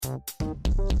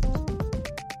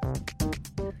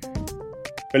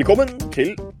Velkommen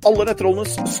til alle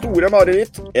nettrollenes store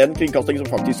mareritt, en kringkasting som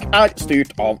faktisk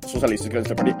styrt av Sosialistisk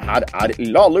Venstreparti. Her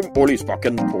Lahlum og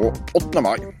Lysbakken på 8.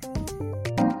 mai.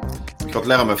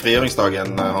 Gratulerer med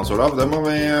frigjøringsdagen, Hans Olav. Det må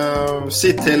vi si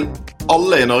til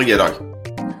alle i Norge i dag.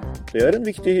 Det en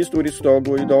viktig historisk dag,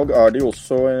 og i dag det jo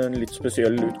også en litt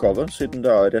spesiell utgave, siden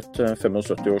det et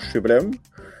 75-årsjubileum.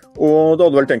 Og det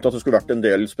hadde vel tenkt at det skulle vært en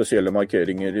del spesielle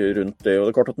markeringer rundt det. Og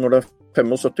det klart at når det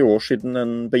 75 år siden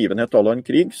en begivenhet av en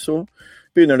krig, så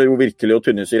begynner det jo virkelig å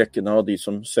tynnes i rekkene av de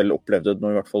som selv opplevde det,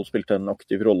 og i hvert fall spilte en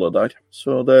aktiv rolle der.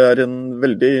 Så det en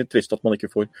veldig trist at man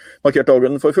ikke får markert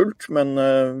dagen for fullt, men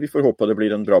vi får håpe det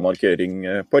blir en bra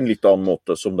markering på en litt annen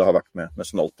måte som det har vært med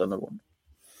nesten alt denne våren.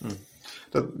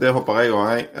 Det håper jeg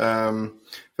også.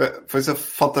 For hvis jeg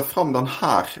fant det frem den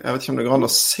her, jeg vet ikke om det går an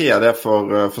å se det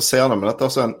for seerne, men dette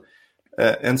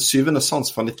en syvende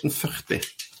sans fra 1940.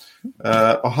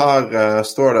 Og her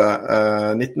står det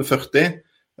 1940,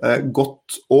 godt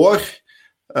år,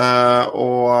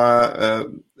 og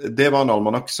det var en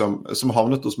almanakk som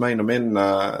havnet hos meg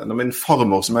når min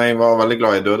farmor, som jeg var veldig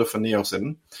glad i, døde for 9 år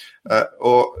siden.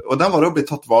 Og den var da blitt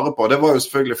tatt vare på. Det var jo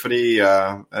selvfølgelig fordi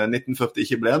 1940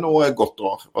 ikke ble noe godt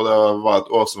år, og det var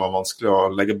et år som var vanskelig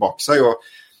å legge bak seg. Og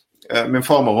min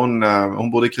farmor,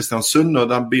 hun bodde i Kristiansund, og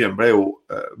den byen ble jo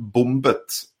bombet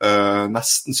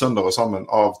nesten sønder og sammen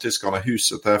av tyskerne.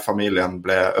 Huset til familien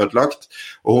ble ødelagt,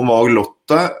 og hun var også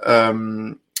Lotte,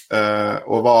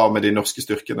 og var med de norske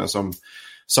styrkene som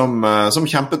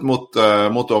kjempet mot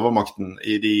overmakten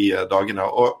i de dagene.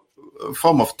 Og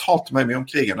farmor fortalte meg mye om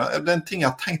krigen. Det en ting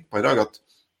jeg har tenkt på i dag, at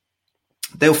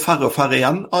det jo færre og færre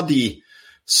igjen av de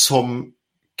som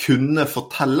kunne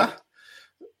fortelle.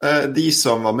 De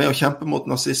som var med å kjempe mot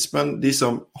nazismen, de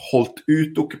som holdt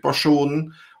ut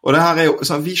okkupasjonen. Og det her jo,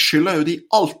 så vi skylder jo de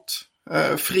alt.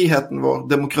 Friheten vår,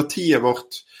 demokratiet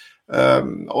vårt.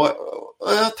 Og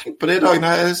jeg har tenkt på det i dag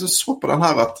når jeg så på den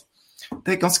her, at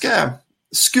det ganske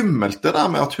skummelt det der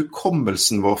med at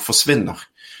hukommelsen vår forsvinner.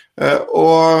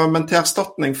 Men til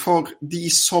erstatning for de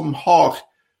som har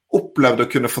opplevd å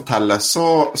kunne fortelle,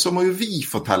 så må jo vi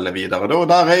fortelle videre. Og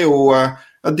der jo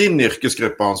din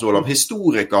yrkesgruppe, Hans Olav,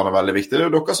 historikerne veldig viktig. Det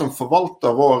jo dere som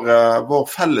forvalter vår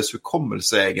felles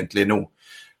hukommelse egentlig nå.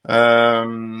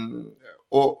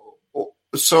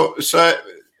 Så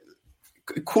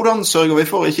hvordan sørger vi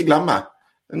for å ikke glemme?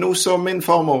 Nå som min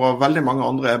farmor og veldig mange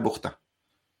andre borte.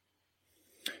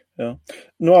 Ja.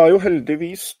 Nå jo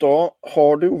heldigvis, da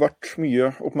har det jo vært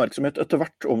mye oppmerksomhet etter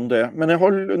hvert om det. Men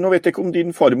nå vet jeg ikke om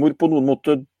din farmor på noen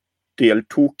måte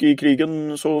deltok i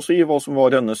krigen, så å si. Hva som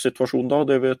var hennes situasjon da,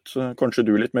 det vet kanskje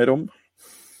du litt mer om?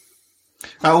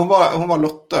 Ja, hun var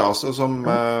Lotte, altså som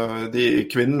de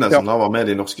kvinnene som da var med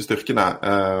i de norske styrkene.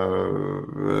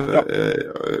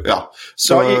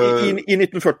 Så i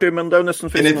 1940, men det jo nesten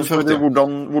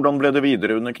hvordan ble det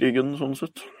videre under krigen, sånn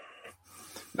sett?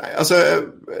 Nei, altså,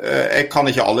 jeg kan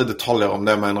ikke alle detaljer om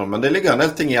det, mener jeg, men det ligger en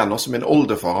del ting igjen. Også min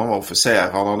oldefar, han var offiser,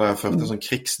 han hadde ført en sånn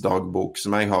krigsdagbok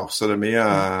som jeg har, så det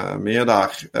mye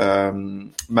der.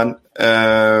 Men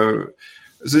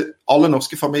alle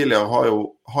norske familier har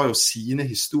jo sine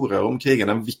historier om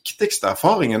krigen. Den viktigste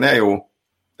erfaringen er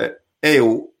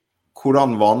jo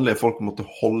hvordan vanlige folk måtte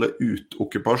holde ut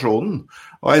okkupasjonen.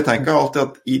 Og jeg tenker alltid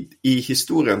at i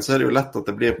historien så det jo lett at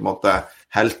det blir på en måte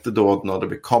heltedåd når det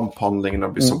blir kamphandlinger, når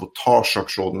det blir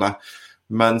sabotasjeaksjonene,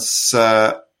 mens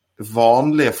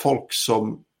vanlige folk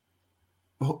som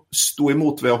stod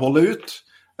imot ved å holde ut,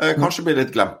 kanskje blir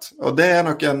litt glemt. Og det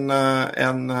nok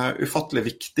en ufattelig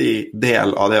viktig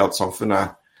del av det at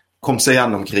samfunnet kom seg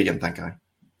gjennom krigen, tenker jeg.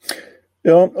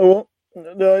 Ja, og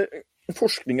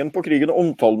forskningen på krigen og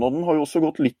omtalen av den har jo også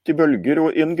gått litt i bølger,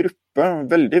 og en gruppe,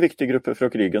 veldig viktig gruppe fra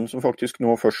krigen, som faktisk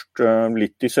nå først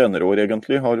litt i senere år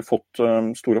egentlig har fått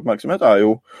stor oppmerksomhet,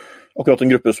 jo akkurat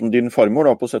en gruppe som din farmor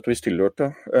da på sett og vis tilhørte,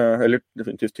 eller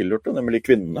definitivt tilhørte, nemlig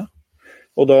kvinnene.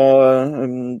 Og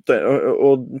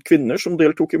kvinner som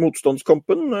deltok i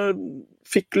motstandskampen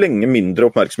fikk lenge mindre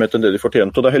oppmerksomhet enn det de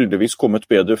fortjente, og det heldigvis kommet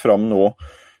bedre fram nå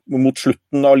mot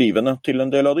slutten av livene til en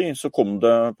del av de, så kom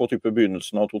det på type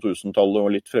begynnelsen av 2000-tallet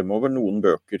og litt fremover noen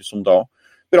bøker som da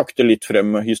brakte litt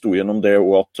frem historien om det,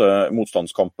 og at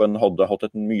motstandskampen hadde hatt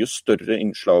et mye større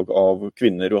innslag av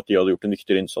kvinner, og at de hadde gjort en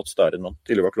viktigere innsats der enn man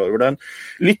tidligere var klar over. Det en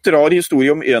litt rar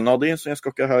historie om en av de, så jeg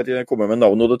skal ikke her komme med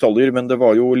navn og detaljer, men det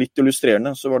var jo litt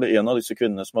illustrerende. Så var det en av disse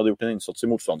kvinnene som hadde gjort en innsats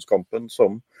i motstandskampen,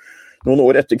 som noen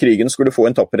år etter krigen skulle få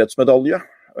en tapperhetsmedalje.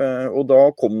 Og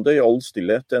da kom det i all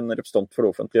stillhet en representant for det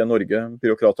offentlige Norge,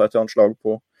 byråkrat her til anslag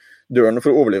på dørene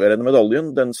for å overlevere denne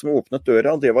medaljen. Den som åpnet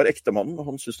døra, det var ektemannen, og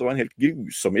han syntes det var en helt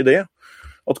grusom idé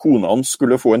at kona hans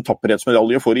skulle få en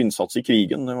tapperhetsmedalje for innsats i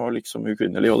krigen. Det var liksom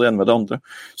ukvinnelig, og det ene med det andre.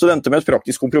 Så det endte med et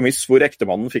praktisk kompromiss hvor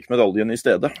ektemannen fikk medaljen i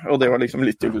stedet, og det var liksom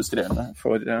litt illustrerende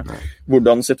for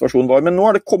hvordan situasjonen var. Men nå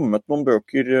det kommet noen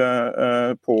bøker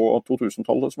på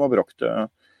 2000-tallet som har brakt det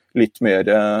litt mer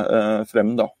frem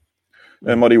da.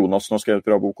 Mari Jonassen har skrevet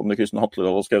bra bok om det, Kristin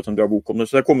Hatledal har skrevet en bra bok om det,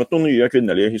 så det har kommet noen nye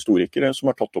kvinnelige historikere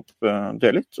som har tatt opp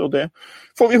det litt, og det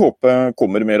får vi håpe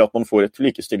kommer mer at man får et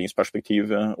likestillingsperspektiv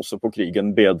også på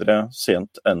krigen bedre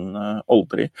sent enn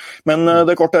aldri. Men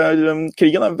det er klart,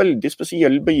 krigen en veldig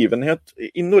spesiell begivenhet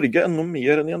i Norge enda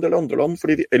mer enn i en del andre land,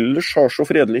 fordi vi ellers har så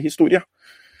fredelig historie.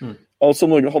 Altså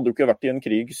Norge hadde jo ikke vært i en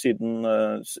krig siden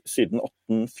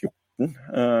 1814.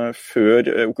 Før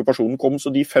okkupasjonen kom,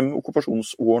 så de 5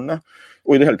 okkupasjonsårene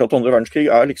og i det hele tatt andre verdenskrig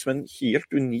liksom en helt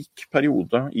unik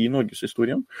periode i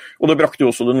Norgeshistorien. Og det brakte jo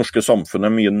også det norske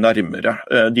samfunnet mye nærmere.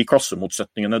 De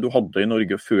klassemotsetningene du hadde i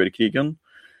Norge før krigen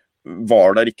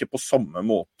var der ikke på samme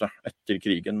måte etter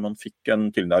krigen. Man fikk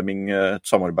en tilnærming, et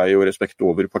samarbeid og respekt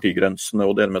over partigrensene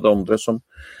og det ene med det andre som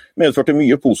medførte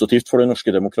mye positivt for det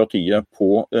norske demokratiet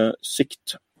på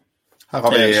sikt. Her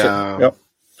har vi...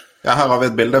 Ja, her har vi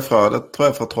et bilde fra, det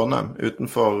tror jeg fra Trondheim,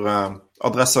 utenfor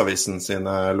Adresseavisen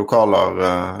sine lokaler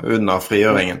under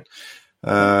frigjøringen.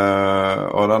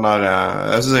 Og den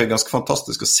jeg synes det ganske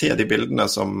fantastisk å se de bildene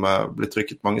som blir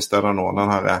trykket mange steder nå.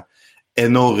 Den her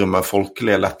enorme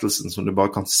folkelige lettelsen som du bare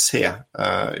kan se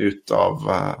ut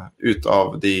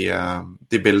av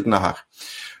de bildene her.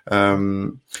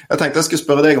 Jeg tenkte jeg skulle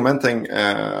spørre deg om en ting,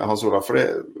 Hans Olav, fordi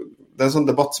det en sånn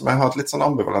debatt som jeg har et litt sånn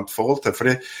ambivalent forhold til,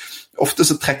 fordi ofte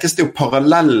så trekkes det jo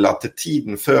paralleller til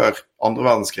tiden før andre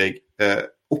verdenskrig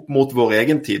opp mot vår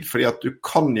egen tid, fordi at du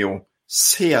kan jo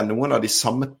se noen av de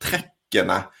samme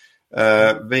trekkene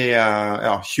ved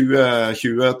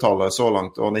 2020-tallet så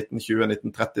langt, og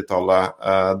 1920-1930-tallet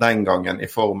den gangen i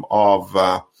form av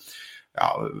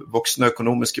voksne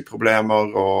økonomiske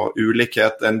problemer og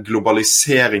ulikhet, en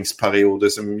globaliseringsperiode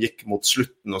som gikk mot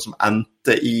slutten og som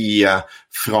endte i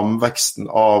framveksten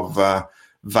av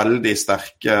veldig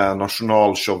sterke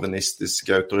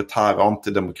nasjonalsjåvinistiske, autoritære,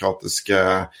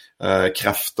 antidemokratiske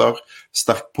krefter,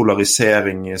 sterk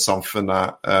polarisering i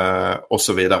samfunnet og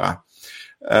så videre.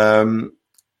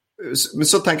 Men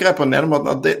så tenker jeg på den ene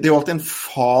måten at det er jo alltid en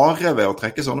fare ved å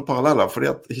trekke sånne paralleller, fordi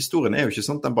at historien jo ikke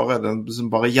sånn at den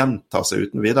bare gjentar seg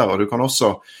uten videre, og du kan også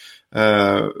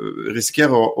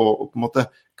risikere å på en måte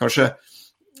kanskje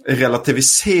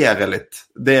relativisere litt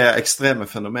det ekstreme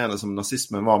fenomenet som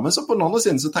nazismen var. Men så på den andre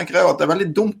siden så tenker jeg jo at det veldig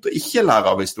dumt å ikke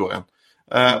lære av historien,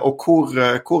 og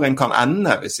hvor en kan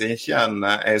ende hvis ikke en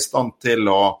i stand til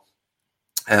å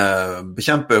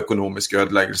bekjempe økonomiske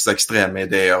ødeleggelser, ekstreme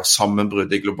ideer,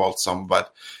 sammenbrudd i globalt samarbeid.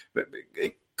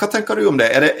 Hva tenker du om det?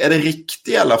 Er det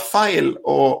riktig eller feil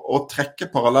å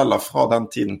trekke paralleller fra den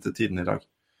tiden til tiden i dag?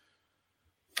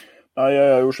 Nei,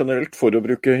 jeg jo generelt for å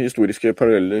bruke historiske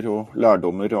paralleller og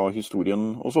lærdommer av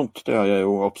historien og sånt. Det jeg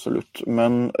jo absolutt.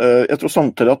 Men jeg tror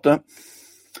samtidig at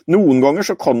noen ganger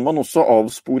så kan man også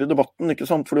avspore debatten, ikke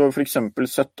sant? For du har for eksempel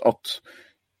sett at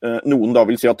noen da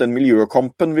vil si at den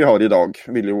miljøkampen vi har i dag,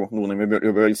 vil jo noen i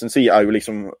miljøbevegelsen si, jo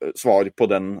liksom svar på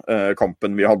den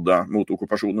kampen vi hadde mot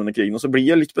okkupasjonen under krigen. Og så blir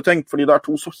jeg litt betenkt, fordi det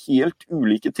to så helt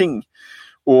ulike ting.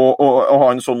 Å ha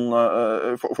en sånn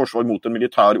forsvar mot en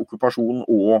militær okkupasjon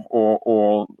og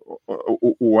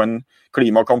en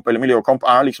klimakamp eller miljøkamp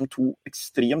liksom to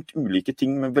ekstremt ulike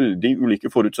ting med veldig ulike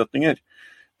forutsetninger.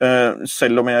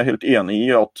 Selv om jeg helt enig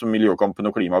i at miljøkampen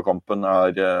og klimakampen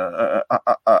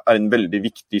en veldig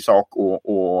viktig sak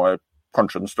og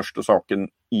kanskje den største saken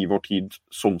i vår tid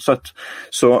sånn sett,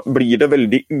 så blir det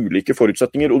veldig ulike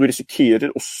forutsetninger, og du risikerer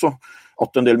også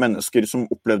at en del mennesker som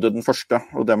opplevde den første,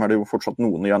 og dem det jo fortsatt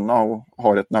noen igjen og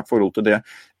har et nært forhold til det,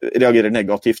 reagerer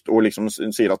negativt og liksom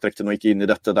sier at trekk det nå ikke inn i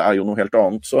dette, det jo noe helt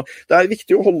annet. Så det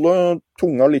viktig å holde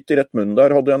tunga litt i rett munn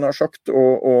der, hadde jeg nær sagt,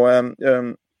 og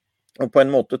på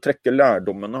en måte trekke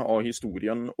lærdommene av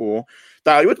historien. Og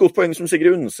det jo et godt poeng som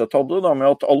Sigrid Undset hadde, da, med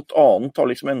at alt annet har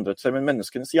liksom endret seg, men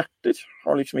menneskenes hjerter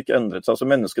har liksom ikke endret seg. Altså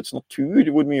menneskets natur,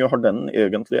 hvor mye har den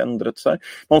egentlig endret seg?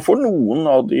 Man får noen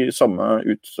av de samme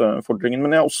utfordringene,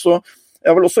 men jeg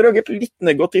har vel også reagert litt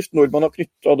negativt når man har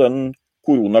knyttet den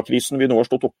koronakrisen vi nå har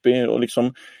stått oppe i, og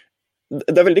liksom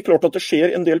det veldig klart at det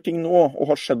skjer en del ting nå, og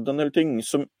har skjedd en del ting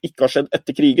som ikke har skjedd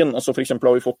etter krigen. Altså for eksempel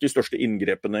har vi fått de største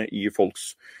inngrepene i folks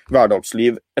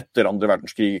hverdagsliv etter andre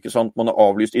verdenskrig, ikke sant? Man har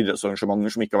avlyst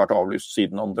idrettsarrangementer som ikke har vært avlyst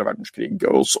siden andre verdenskrig,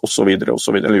 og så videre,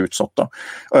 eller utsatt da,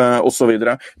 og så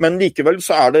videre. Men likevel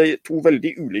så det to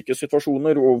veldig ulike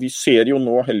situasjoner, og vi ser jo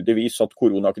nå heldigvis at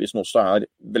koronakrisen også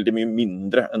veldig mye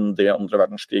mindre enn det andre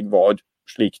verdenskrig var,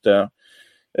 slik det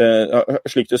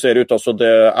Slik det ser ut, altså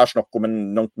det snakk om en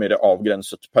langt mer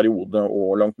avgrenset periode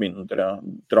og langt mindre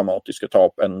dramatiske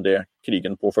tap enn det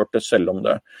krigen påførte, selv om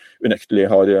det unektelig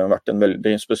har vært en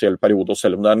veldig spesiell periode, og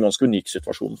selv om det en ganske unik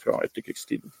situasjon fra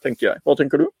etterkrigstiden, tenker jeg. Hva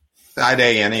tenker du? Nei, det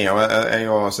jeg enig i, og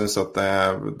jeg synes at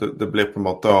det blir på en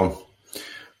måte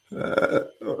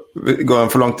går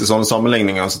en for langt i sånne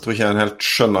sammenligninger, så tror ikke jeg helt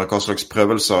skjønner hva slags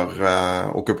prøvelser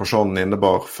okkupasjonen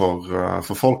innebar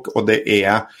for folk, og det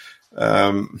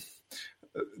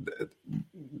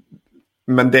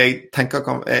men det jeg tenker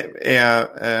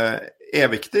er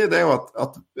viktig, det jo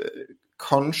at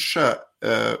kanskje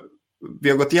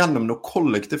vi har gått gjennom noe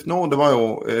kollektivt nå. Det var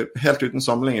jo helt uten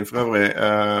sammenligning for øvrig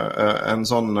en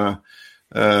sånn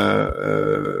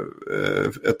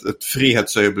et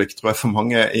frihetsøyeblikk, tror jeg, for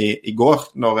mange i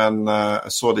går, når en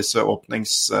så disse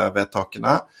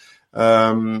åpningsvedtakene.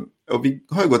 Og vi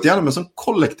har jo gått gjennom en sånn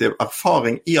kollektiv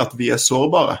erfaring i at vi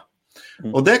sårbare.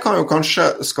 Og det kan jo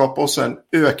kanskje skape også en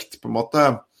økt på en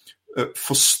måte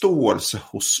forståelse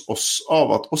hos oss av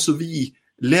at også vi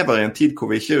lever i en tid hvor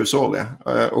vi ikke usårlige,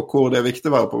 og hvor det viktig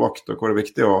å være på vakt, og hvor det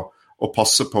viktig å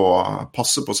passe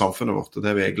på samfunnet vårt og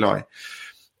det vi glad i.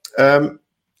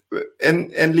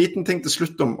 En liten ting til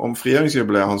slutt om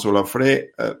frigjøringsjubileet, Hans Olav, fordi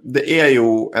det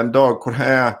jo en dag hvor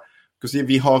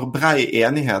vi har brei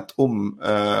enighet om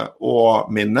å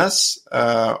minnes,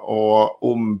 og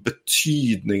om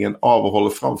betydningen av å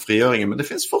holde frem frigjøringen, men det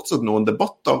finnes fortsatt noen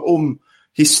debatter om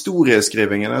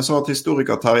historieskrivingen. Jeg så at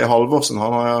historiker Terje Halvorsen,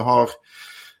 han har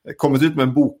kommet ut med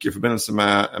en bok i forbindelse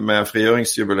med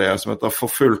frigjøringsjubileet som heter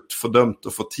Forfulgt, fordømt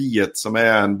og fortiet, som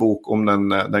en bok om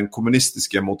den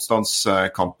kommunistiske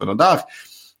motstandskampen. Og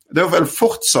det vel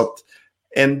fortsatt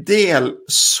en del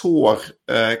sår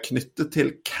knyttet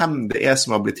til hvem det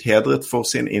som har blitt hedret for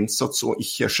sin innsats og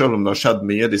ikke, selv om det har skjedd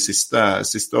mye de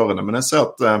siste årene. Men jeg ser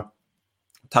at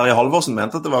Terje Halvorsen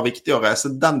mente at det var viktig å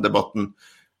reise den debatten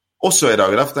også i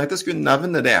dag. Derfor tenkte jeg skulle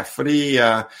nevne det, fordi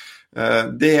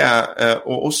det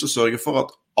å også sørge for at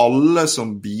alle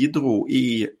som bidro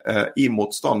i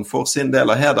motstand får sin del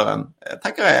av hederen,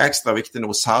 tenker jeg ekstra viktig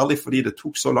nå, særlig fordi det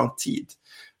tok så lang tid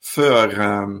før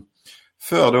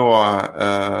da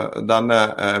denne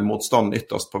motstanden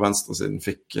ytterst på venstresiden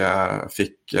fikk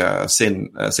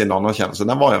sin anerkjennelse.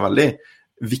 Den var en veldig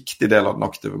viktig del av den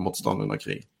aktive motstanden under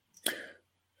krig.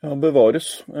 Ja,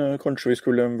 bevares. Kanskje vi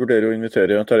skulle vurdere å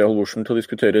invitere Terje Halvorsen til å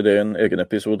diskutere det i en egen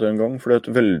episode en gang, for det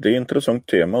et veldig interessant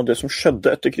tema. Det som skjedde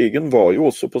etter krigen var jo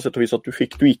også på sett og vis at du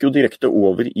gikk jo direkte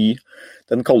over i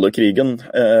den kalde krigen,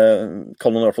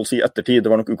 kan man i hvert fall si ettertid.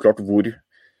 Det var nok uklart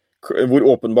hvor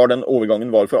åpenbar den overgangen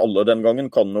var for alle den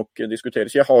gangen, kan nok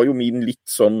diskuteres. Jeg har jo min litt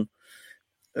sånn,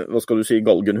 hva skal du si,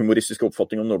 galgenhumoristiske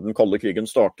oppfatning om når den kalde krigen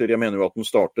starter. Jeg mener jo at den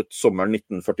startet sommeren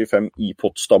 1945 i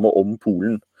Potsdam og om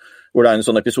Polen, hvor det en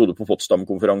sånn episode på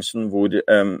Potsdam-konferansen hvor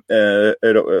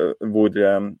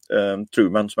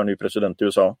Truman, som ny president i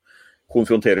USA,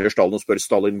 konfronterer Stalin og spør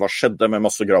Stalin hva skjedde med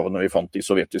massegravene vi fant i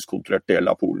sovjetisk kontrollert del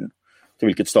av Polen. Til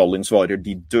hvilket Stalin svarer,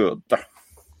 de døde.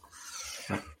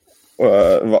 Og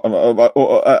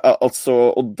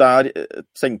der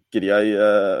tenker jeg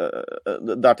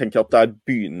at der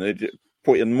begynner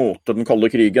på en måte den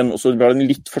kalde krigen, og så var det en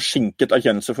litt forsinket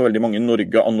erkjennelse for veldig mange i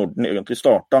Norge av når den egentlig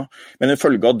startet. Men en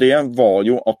følge av det var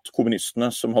jo at kommunistene,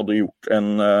 som hadde gjort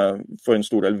for en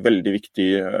stor del veldig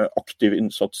viktig aktiv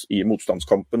innsats i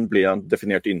motstandskampen, ble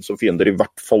definert inn som fiender, i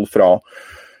hvert fall fra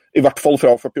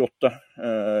 48,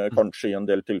 kanskje i en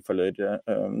del tilfeller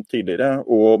tidligere.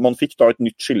 Og man fikk da et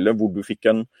nytt skille hvor du fikk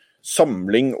en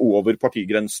samling over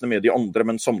partigrensene med de andre,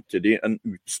 men samtidig en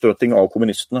utstøting av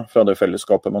kommunistene fra det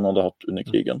fellesskapet man hadde hatt under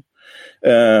krigen.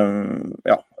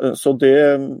 Så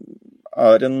det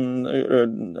en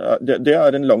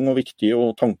lang og viktig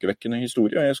og tankevekkende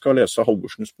historie. Jeg skal lese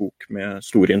Halvorsens bok med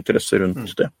stor interesse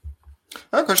rundt det.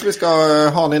 Ja, kanskje vi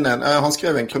skal ha han inn en. Han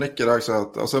skrev en kronikk i dag, så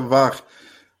at hver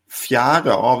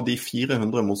fjerde av de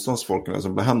 400 motstandsfolkene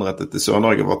som ble henrettet i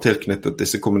Sør-Norge var tilknyttet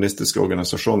disse kommunistiske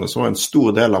organisasjonene, så var en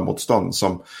stor del av motstanden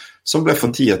som ble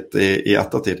fortiet i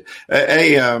ettertid.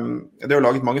 Det jo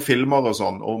laget mange filmer og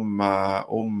sånn om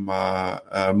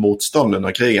motstand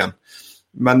under krigen,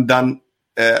 men den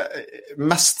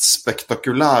mest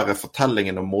spektakulære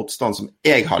fortellingen om motstand som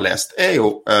jeg har lest,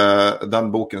 jo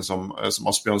den boken som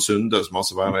Asbjørn Sunde, som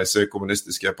altså var en av disse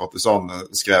kommunistiske partisanene,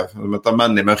 skrev. Den heter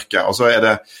Menn i mørket. Og så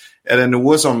det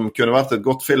noe som kunne vært et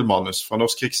godt filmmanus fra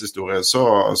norsk krigshistorie, så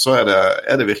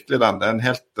det virkelig den. Det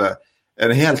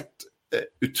en helt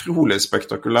utrolig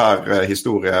spektakulær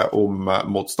historie om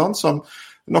motstand som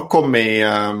nok kom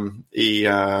i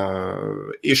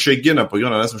skyggene på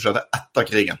grunn av det som skjedde etter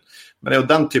krigen. Men det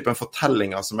jo den typen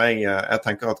fortellinger som jeg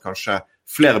tenker at kanskje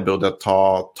flere burde ta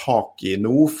tak i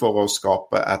nå for å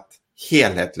skape et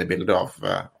helhetlig bilde av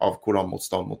hvordan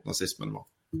motstand mot nazismen var.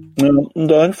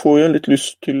 Der får jeg litt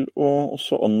lyst til å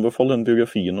også anbefale den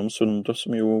biografien om Sunde,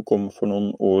 som jo kom for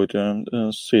noen år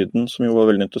siden, som jo var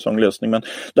veldig interessant lesning. Men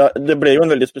det ble jo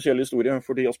en veldig spesiell historie,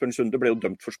 fordi Asbjørn Sunde ble jo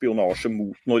dømt for spionasje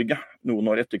mot Norge noen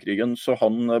år etter krigen, så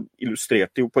han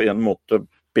illustrerte jo på en måte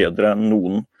bedre enn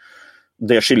noen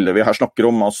det skillet vi her snakker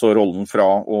om, altså rollen fra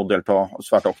å delta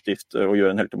svært aktivt og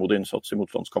gjøre en heltemodig innsats i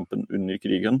motstandskampen under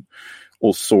krigen,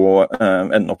 og så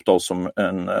ende opp da som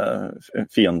en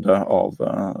fiende av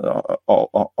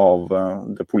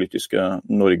det politiske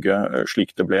Norge,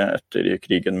 slik det ble etter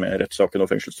krigen med rettssaken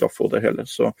og fengselsstraff og det hele.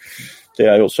 Så det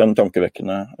jo også en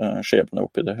tankevekkende skjebne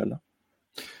oppi det hele.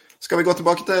 Skal vi gå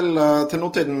tilbake til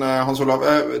nåtiden, Hans Olav?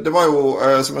 Det var jo,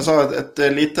 som jeg sa, et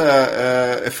lite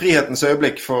frihetens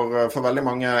øyeblikk for veldig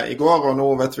mange i går, og nå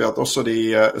vet vi at også de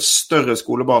større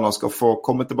skolebarna skal få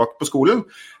komme tilbake på skolen.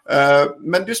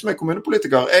 Men du som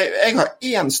kommunepolitiker, jeg har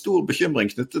en stor bekymring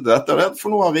knyttet til dette,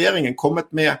 for nå har regjeringen kommet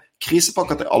med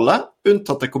krisepakker til alle,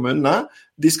 unntatt til kommunene.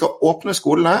 De skal åpne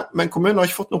skolene, men kommunene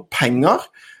har ikke fått noe penger.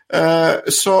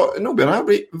 Så nå begynner jeg å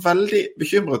bli veldig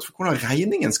bekymret for hvordan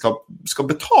regningen skal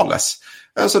betales.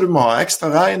 Så du må ha ekstra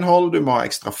renhold, du må ha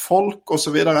ekstra folk og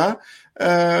så videre.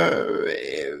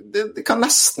 Det kan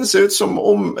nesten se ut som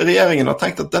om regjeringen har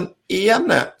tenkt at den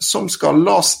ene som skal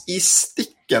las i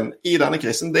stikken i denne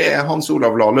krisen, det Hans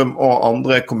Olav Lahlum og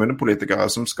andre kommunepolitikere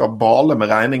som skal bale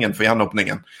med regningen for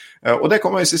gjenåpningen. Og det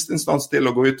kommer i siste instans til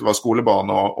å gå utover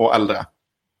skolebarn og eldre.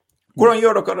 Hvordan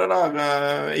gjør dere det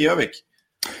der i Gjøvik?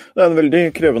 Det en veldig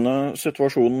krevende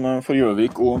situasjon for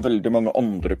Gjøvik og veldig mange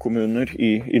andre kommuner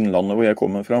i innlandet hvor jeg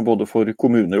kommer fra. Både for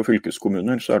kommuner og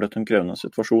fylkeskommuner så dette en krevende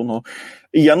situasjon. Og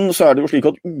igjen så det jo slik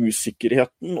at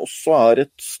usikkerheten også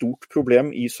et stort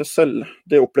problem i seg selv.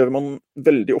 Det opplever man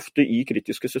veldig ofte i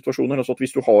kritiske situasjoner. Altså at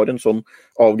hvis du har en sånn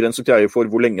avgrenset greie for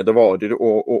hvor lenge det varer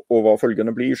og hva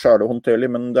følgene blir, så det håndterlig.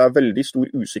 Men det veldig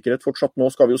stor usikkerhet fortsatt. Nå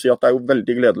skal vi jo si at det jo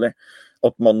veldig gledelig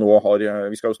at man nå har,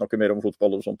 vi skal jo snakke mer om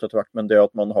fotball og sånt etter hvert, men det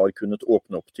at man har kunnet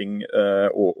åpne opp ting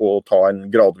og ta en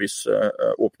gradvis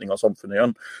åpning av samfunnet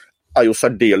igjen, jo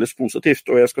særdeles positivt,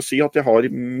 og jeg skal si at jeg har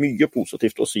mye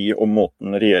positivt å si om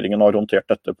måten regjeringen har håndtert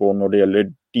dette på når det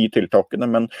gjelder de tiltakene,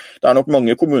 men det nok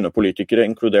mange kommunepolitikere,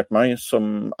 inkludert meg,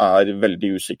 som veldig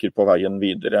usikre på veien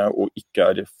videre og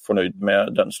ikke fornøyd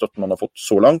med den støtten man har fått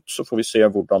så langt, så får vi se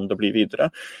hvordan det blir videre.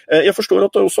 Jeg forstår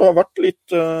at det også har vært litt,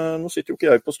 nå sitter jo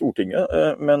ikke jeg på Stortinget,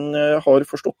 men jeg har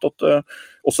forstått at det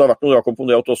også har vært noe Jakob om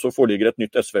det at det også foreligger et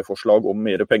nytt SV-forslag om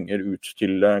mer penger ut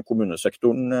til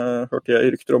kommunesektoren, hørte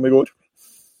jeg rykter om i går.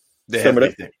 Det helt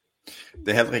riktig.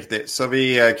 Det helt riktig. Så vi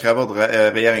krever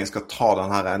at regjeringen skal ta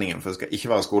denne regningen, for det skal ikke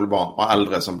være skolebarn og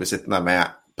eldre som blir sittende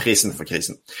med prisen for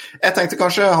krisen. Jeg tenkte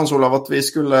kanskje, Hans Olav, at vi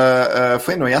skulle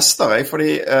få inn noen gjester,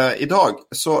 fordi i dag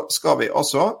så skal vi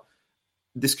altså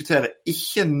diskutere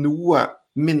ikke noe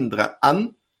mindre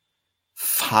enn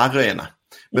Færøyene.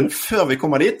 Men før vi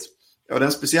kommer dit, og det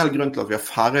en spesiell grunn til at vi har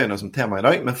Færøyene som tema i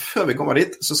dag, men før vi kommer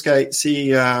dit, så skal jeg si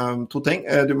to ting.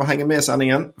 Du må henge med i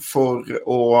sendingen for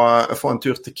å få en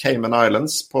tur til Cayman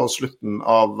Islands på slutten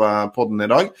av podden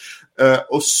i dag.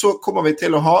 Og så kommer vi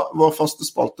til å ha vår faste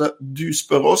spalte Du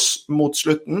spør oss mot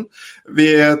slutten. Vi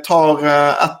tar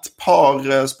et par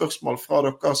spørsmål fra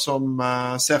dere som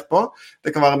ser på.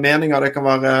 Det kan være meninger, det kan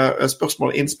være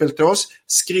spørsmål innspill til oss.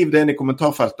 Skriv det inn i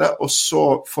kommentarfeltet, og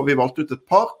så får vi valgt ut et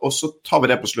par, og så tar vi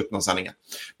det på slutten av sendingen.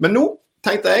 Men nå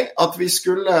tenkte jeg at vi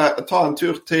skulle ta en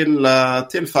tur til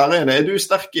Færøyene. Du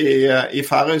sterk i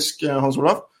færøysk, Hans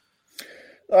Olav?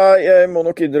 Jeg må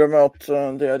nok innrømme at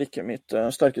det ikke mitt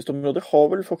sterkeste område. Jeg har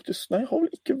vel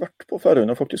ikke vært på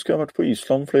Færøyene faktisk. Jeg har vært på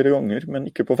Island flere ganger, men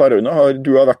ikke på Færøyene.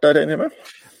 Du har vært der, regner jeg med?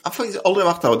 Jeg har faktisk aldri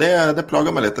vært der, og det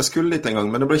plager meg litt. Jeg skulle dit en gang,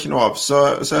 men det ble ikke noe av. Så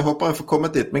jeg håper jeg får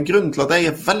kommet dit. Men grunnen til at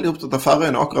jeg veldig opptatt av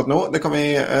Færøyene akkurat nå, det kan vi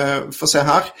få se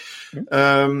her.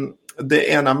 Det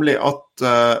nemlig at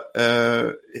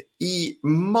i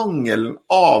mangelen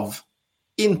av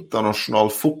internasjonal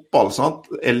fotball, sant?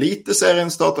 Eliteserien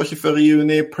starter ikke før i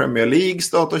juni, Premier League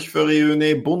starter ikke før i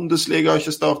juni, Bundesliga har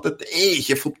ikke startet, det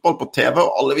ikke fotball på TV,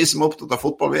 og alle vi som er opptatt av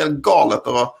fotball, vi helt gale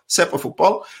etter å se på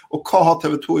fotball. Og hva har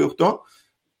TV 2 gjort da?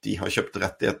 De har kjøpt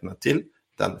rettighetene til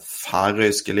den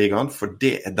færøyske ligaen, for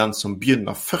det den som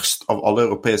begynner først av alle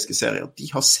europeiske serier. De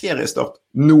har seriestart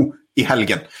nå i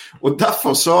helgen. Og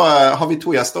derfor så har vi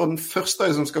to gjester, og den første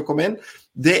som skal komme inn,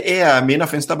 det Mina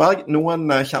Finstadberg. Noen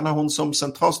kjenner hun som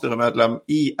sentralstyremedlem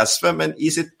i SV, men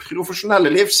i sitt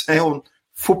profesjonelle liv så hun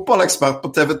fotballekspert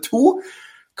på TV 2.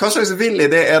 Hva slags vill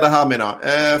idé det her, Mina?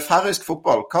 Færøysk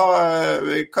fotball, hva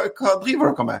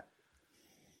driver dere med?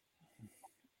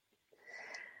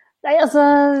 Nei, altså,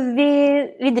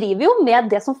 vi driver jo med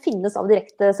det som finnes av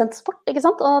direktesendt sport, ikke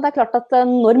sant? Og det klart at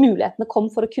når mulighetene kom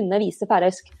for å kunne vise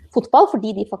færøysk fotball,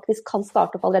 fordi de faktisk kan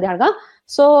starte opp allerede I helga,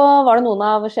 så var det noen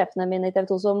av sjefene mine I TV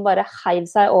 2 som bare heiv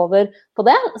seg over på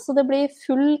det. Så det blir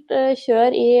fullt kjør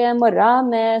I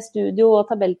morgen med studio og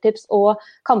tabelltips og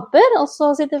kamper. Og så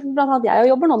sitter blant annet jeg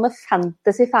og jobber nå med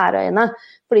Fantasy Færøyene.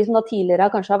 For de som da tidligere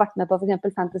kanskje har vært med på for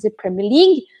eksempel Fantasy Premier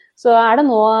League, så det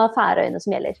nå Færøyene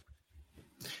som gjelder.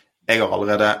 Jeg har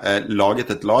allerede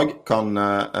laget et lag, kan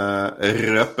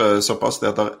røpe såpass, det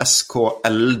heter SK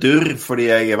Eldur, fordi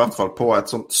jeg I hvert fall på et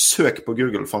sånt søk på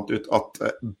Google fant ut at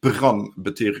brann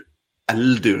betyr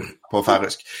eldur på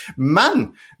færøysk.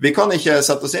 Men vi kan ikke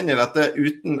sette oss inn I dette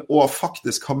uten å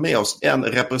faktisk ha med oss en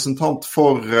representant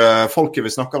for folket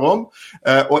vi snakker om.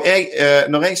 Og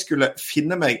når jeg skulle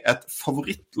finne meg et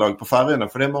favorittlag på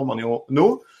Færøyene, for det må man jo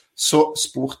nå, så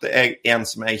spurte jeg en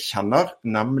som jeg kjenner,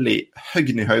 nemlig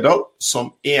Høgni Høydal,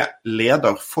 som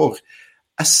leder for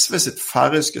SV sitt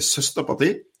færøyske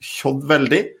søsterparti,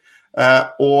 Kjodveldi.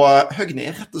 Og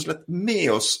Høgni rett og slett med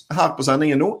oss her på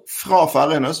sendingen nå, fra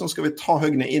Færøyene, så skal vi ta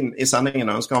Høgni inn I sendingen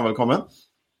og ønsker han velkommen.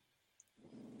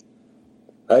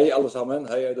 Hei alle sammen,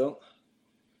 hei Audun.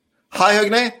 Hei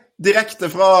Høgni,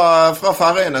 direkte fra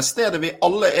Færøyene, stedet vi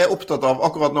alle opptatt av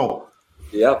akkurat nå.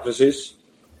 Ja, precis.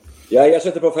 Ja, jeg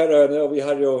sitter på Færøyene, og vi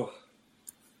har jo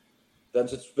den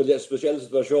spesielle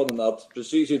situasjonen at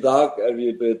precis I dag vi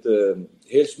blitt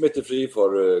helt smittefri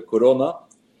for korona.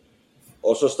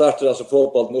 Og så starter altså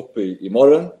fotballen opp I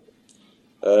morgen.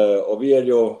 Og vi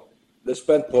jo litt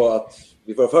spent på at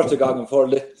vi for første gangen får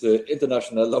litt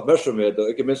internasjonal oppmerksomhet,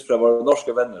 og ikke minst fra våre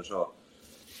norske venner. Så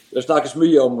det snakkes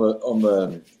mye om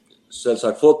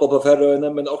selvsagt fotball på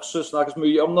Færøyene, men også snakkes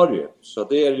mye om Norge. Så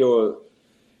det jo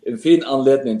en fin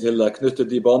anledning til å knytte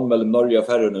de bånd mellom Norge og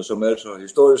Færøyene som så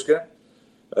historiske,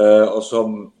 og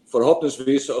som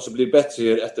forhåpentligvis også blir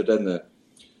bedre etter denne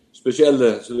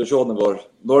spesielle situasjonen hvor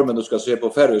nordmenn skal se på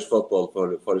færøysk fotball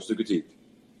for et stykke tid.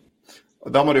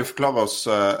 Da må du forklare oss,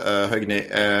 Høgni,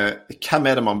 hvem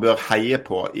det man bør heie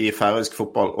på I færøysk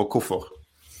fotball, og hvorfor?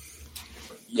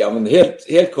 Ja, men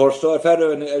helt kort så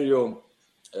Færøyene jo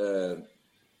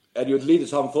et lite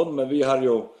samfunn, men vi har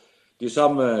jo de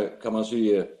samme, kan man si,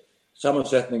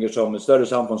 sammensetninger som et større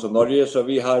samfunn som Norge, så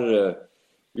vi har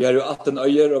jo 18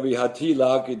 øyer, og vi har 10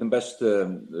 lag I den beste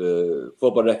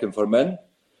fotballrekken for menn.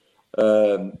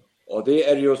 Og det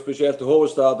jo spesielt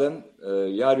hovedstaden.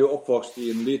 Jeg jo oppvokst I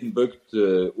en liten bygd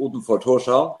utenfor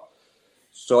Tórshavn,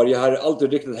 så jeg har alltid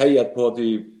riktig heiet på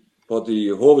de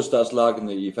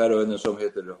hovedstadslagene I Færøyene som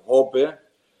heter HB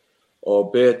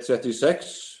og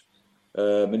B36.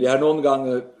 Men jeg har noen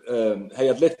ganger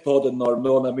heiet litt på det når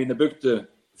noen av mine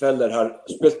bygdefeller har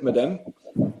spilt med dem.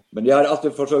 Men jeg har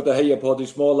alltid forsøkt å heie på de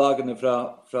små lagene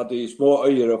fra de små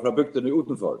øyer og fra bygdene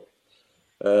utenfor.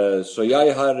 Så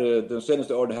jeg har den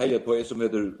seneste året heiet på som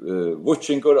heter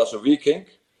Vuchingur, altså Viking,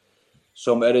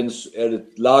 som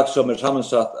et lag som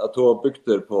sammensatt av 2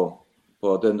 bygder på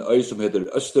den øy som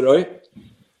heter Østerøy.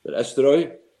 Østerøy.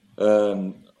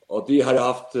 Og de har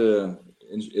haft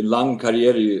en lang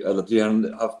karriere, eller de har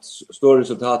haft store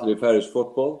resultater I færøysk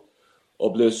fotball,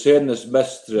 og ble senest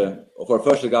mestre, og for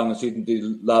første gangen siden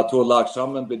de la 2 lag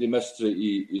sammen, ble de mestre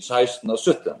I 16 og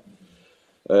 17.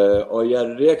 Og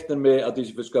jeg regner med at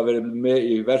de skal være med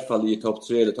I hvert fall I topp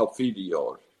 3 eller topp 4 I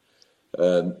år.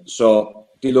 Så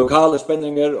de lokale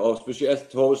spenninger, og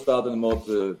spesielt hovedstaden mot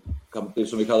det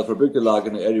som vi kaller for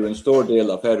bygdelagene, jo en stor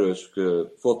del av færøysk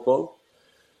fotball.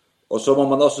 Og så må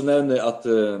man også nevne at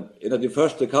en av de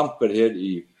første kamper her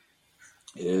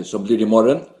som blir I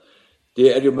morgen,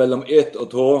 det jo mellom 1 og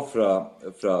 2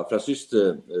 fra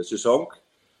siste sesong.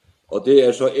 Og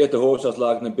det så et av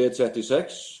hovedstadslagene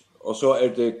B36, og så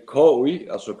det KI,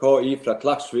 altså KI fra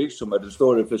Klaksvik, som den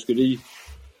store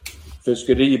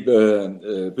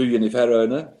fiskeribyen I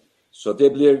Færøyene. Så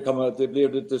det blir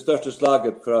det største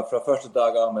slaget fra første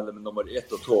dag av mellom nummer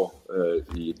 1 og 2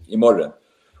 I morgen.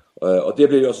 Og det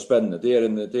blir også spennende. Det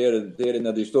en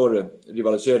av de store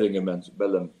rivaliseringer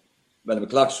mellom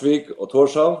Klaksvik og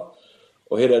Tórshavn.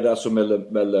 Og her det altså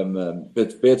mellom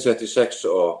B36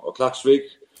 og Klaksvik.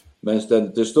 Mens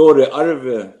det store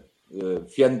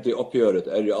arvefjendte oppgjøret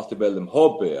jo alltid mellom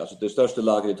HB, altså det største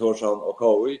laget I Tórshavn og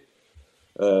KI.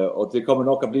 Og det kommer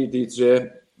nok å bli de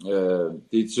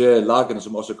tre lagene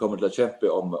som også kommer til å kjempe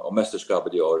om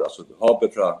mesterskapet I år. Altså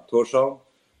HB fra Tórshavn,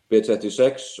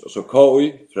 B36, og så KI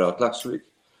fra Klaksvik,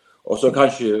 og så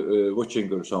kanskje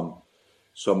Vuchingur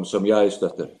som jeg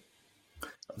støtter.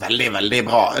 Veldig, veldig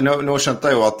bra. Nå skjønte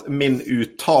jeg jo at min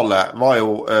uttale var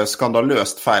jo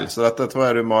skandaløst feil, så dette tror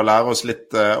jeg du må lære oss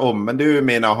litt om. Men du,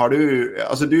 Mina, du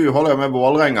holder jo med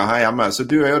Vålerenga her hjemme, så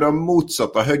du er jo da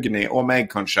motsatt av Høgni og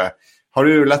meg, kanskje. Har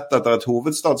du lett etter et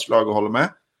hovedstadslag å holde med?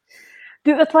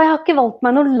 Du, vet du hva, jeg har ikke valgt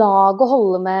meg noe lag å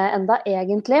holde med enda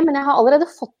egentlig, men jeg har allerede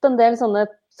fått en del sånne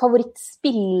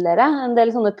favorittspillere, en del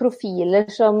sånne profiler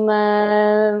som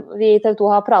vi i TV 2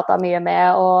 har pratet mye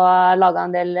med og laget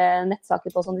en del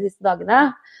nettsaker på sånn de siste dagene.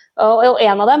 Og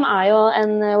en av dem er jo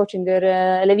en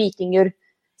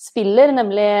Vikinger-spiller,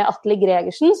 nemlig Atle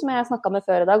Gregersen, som jeg snakket med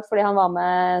før i dag, fordi han var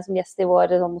med som gjest i vår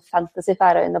sånn Fantasy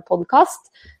Færøyene-podcast,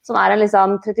 som er en liksom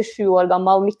 37 år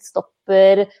gammel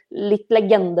midtstopper, litt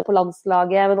legende på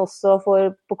landslaget, men også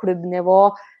på klubbnivå.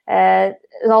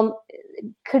 Sånn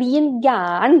klin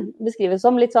gæren beskrives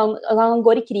som litt sånn, han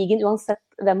går i krigen uansett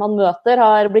hvem han møter,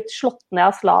 har blitt slått ned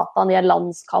av Zlatan i en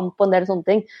landskamp og en del sånne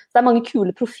ting. Så det er mange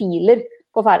kule profiler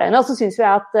på Færøyene, og så synes vi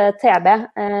at TB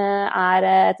er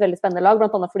et veldig spennende lag,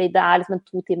 blant annet fordi det er liksom en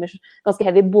 2 timers ganske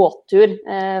heavy båttur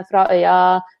fra øya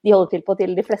de holder til på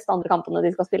til de fleste andre kampene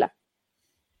de skal spille.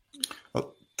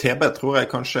 TB tror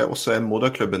jeg kanskje også er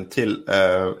moderklubben til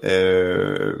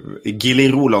Gilly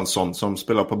Rolandsson, som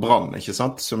spiller på Brann, ikke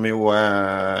sant? Som jo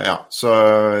så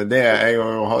det er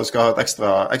jo, skal ha et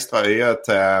ekstra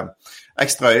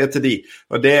øye til de.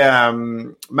 Og det,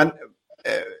 men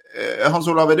Hans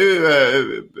Olav, er du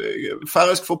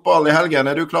færøysk fotball i helgen?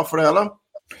 Er du klar for det, eller?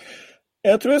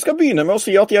 Jeg tror jeg skal begynne med å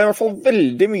si at jeg er i hvert fall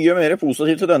veldig mye mer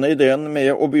positiv til denne ideen med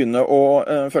å begynne å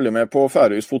følge med på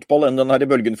færøysk fotball enn den her i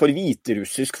bølgen for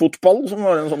hviterussisk fotball, som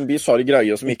var en sånn bizarr greie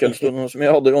som gikk en stund, som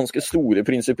jeg hadde ganske store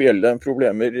prinsipielle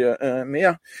problemer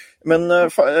med. Men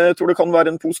jeg tror det kan være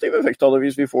en positiv effekt av det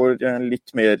hvis vi får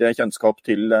litt mer kjennskap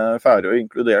til Færøy,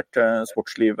 inkludert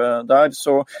sportslivet der.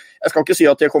 Så jeg skal ikke si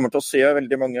at jeg kommer til å se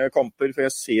veldig mange kamper, for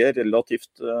jeg ser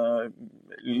relativt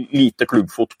lite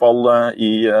klubbfotball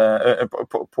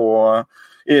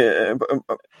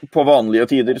på vanlige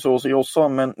tider, så å si også,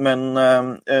 men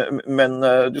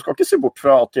du skal ikke se bort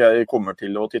fra at jeg kommer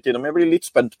til å titte innom. Jeg blir litt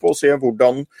spent på å se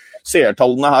hvordan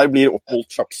seertallene her blir opp mot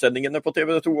sjakksendingene på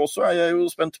TV2 også, er jeg jo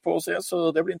spent på å se, så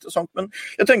det blir interessant. Men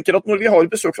jeg tenker at når vi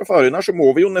har besøk fra Færøyene her, så må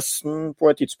vi jo nesten på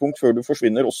et tidspunkt før du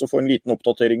forsvinner også få en liten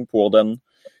oppdatering på den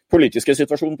politiske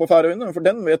situasjonen på Færøyene, for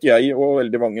den vet jeg og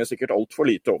veldig mange sikkert alt for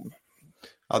lite om.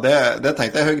 Ja, det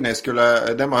tenkte jeg Høgni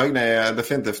det må Høgni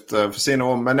definitivt få si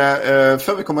noe om. Men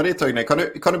før vi kommer dit, Høgni, kan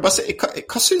du bare si,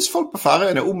 hva synes folk på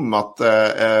Færøyene om at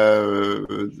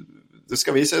det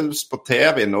skal vises på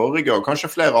TV i Norge, og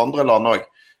kanskje flere andre land også?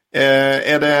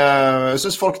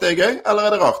 Synes folk det er gøy, eller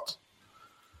er det rart?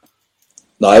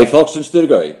 Nei, folk synes det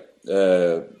er gøy.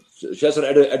 Kjæsson,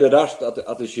 er det rart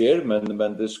at det skjer, men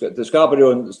det skaper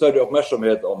jo en større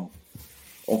oppmerksomhet om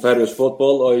færøysk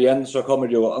fotball, og igjen så kommer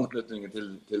jo anknytningen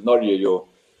til Norge jo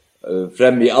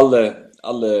frem i alle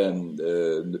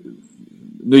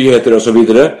nyheter og så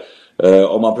videre.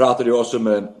 Og man prater jo også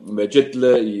med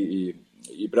Gittle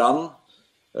i Brann.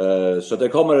 Så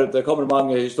det kommer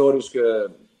mange historiske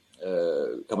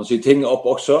kan man si ting opp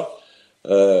også.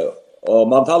 Og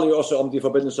man taler jo også om de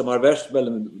forbindelser som har vært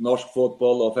mellom norsk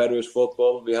fotball og færøysk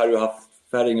fotball. Vi har jo hatt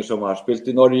færinger som har spilt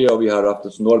i Norge, og vi har hatt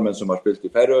nordmenn som har spilt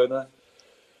i Færøyene.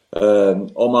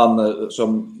 Og man,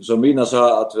 som Mina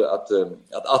sa, at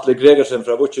Atle Gregersen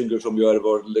fra Vikinger, som jo er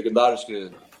vår legendariske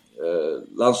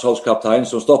landsholdskaptein,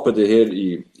 som stoppet det her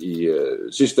i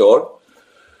siste år.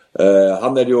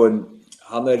 Han er jo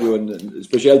en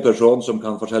spesiell person som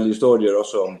kan fortelle historier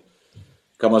også om,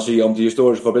 kan man si, om de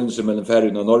historiske forbindelser mellom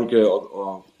Færøyene og Norge,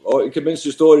 og ikke minst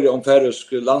historier om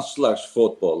færøysk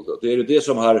landslagsfotball. Det er jo det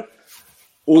som har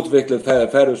utviklet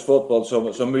færøysk fotball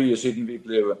så mye siden vi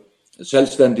ble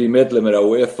selvstendige medlemmer av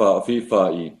UEFA og FIFA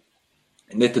i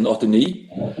 1989,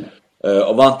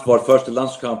 og vant vår første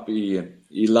landskamp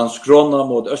i Landskrona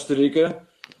mot Østerrike.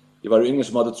 Det var jo ingen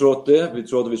som hadde trodd det. Vi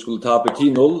trodde vi skulle tape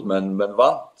 10-0, men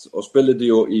vant, og spilte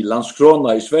jo i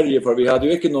Landskrona i Sverige, for vi hadde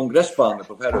jo ikke noen gressbane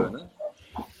på Færøyene.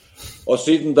 Og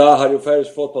siden da har jo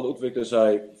færøysk fotball utviklet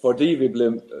seg,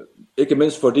 ikke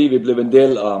minst fordi vi ble en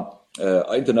del av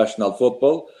internasjonal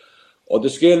fotball, og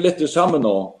det sker litt det samme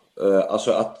nå.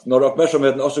 Altså at når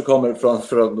oppmerksomheten også kommer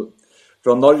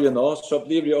fra Norge nå, så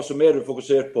blir vi også mer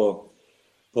fokusert på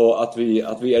at vi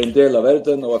er en del av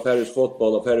verden, og færøysk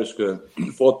fotball og færøyske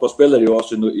fotballspillere jo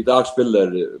også i dag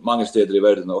spiller mange steder i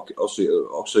verden, og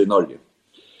også i Norge.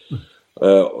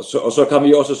 Og så kan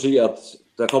vi også si at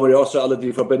det kommer jo også alle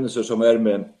de forbindelser som er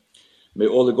med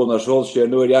Ole Gunnar Solskjær.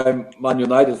 Nå er jeg Man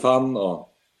United-fan,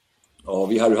 og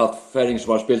vi har jo hatt færing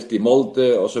som har spilt i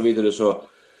Molde og så videre, så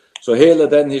Så hela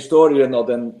den historien och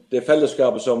det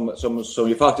fällskapet som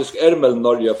ju faktiskt är mellan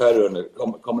Norge och Färöarna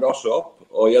kommer också upp.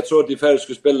 Och jag tror att de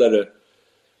färöiska spelare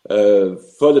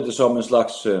följer det som en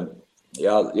slags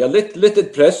lite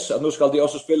press att nu ska de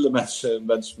också spela medan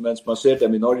man ser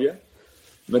dem i Norge.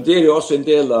 Men det är ju också en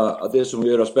del av det som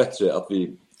gör oss bättre att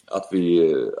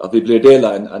vi blir del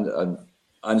av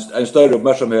en större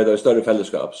uppmärksamhet och en större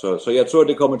fällskap. Så jag tror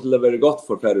det kommer till att vara gott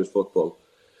för färöisk fotboll.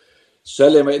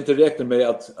 Selv om jag inte räknar med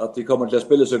att de kommer till att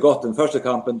spela så gott den första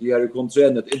kampen. De har ju kunnat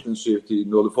tränat intensivt i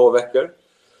några få veckor,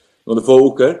 några få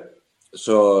veckor.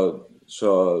 Så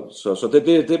det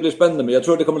blir spännande. Men jag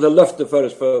tror det kommer till att lyfta för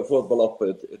fotboll upp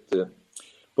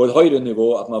på ett högre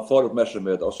nivå. Att man får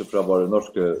uppmärksamhet också från våra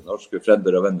norska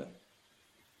fränder och vänner.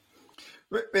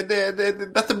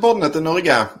 Dette båndet til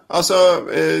Norge, altså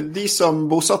de som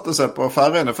bosatte seg på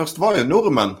Færøyene først var jo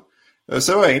nordmenn.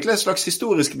 Så det var egentlig en slags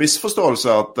historisk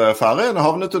misforståelse at Færøyene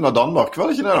havnet under Danmark, var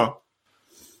det ikke det da?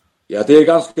 Ja, det är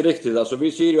ganska riktigt. Alltså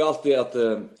vi ser ju alltid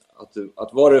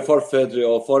att våra förfäder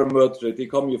och förmödrar, de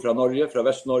kom ju från Norge, från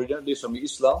Västnorge, liksom i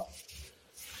Island.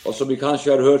 Och som vi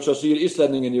kanske har hört så säger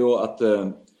islänningen ju att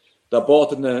där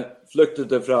båtarna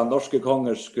flyktade från norska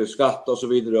kongers skatt och så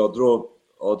vidare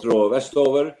och drog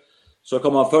västover, så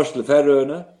kom man först till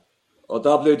Färöarna. Och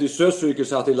då blev de sötryke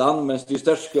satt i land medan de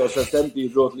störska och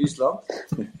självständiga drog till Island.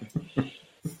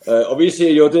 Och vi ser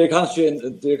ju det är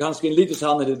kanske en liten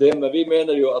sanning i det, men vi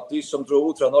menar ju att de som drog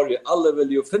ut från Norge, alla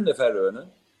vill ju finna Färöarna.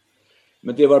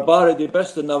 Men det var bara de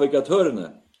bästa navigatörerna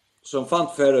som fann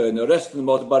Färöarna och resten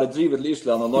måste bara driva till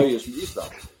Island och nöja sig med Island.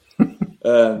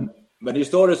 Men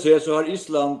historiskt sett så har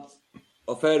Island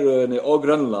och Färöarna och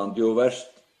Grönland ju varit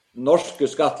norska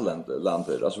skattländer.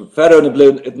 Alltså Färöarna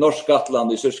blev ett norskt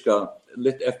skattland i cirka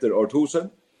lite efter år 1000.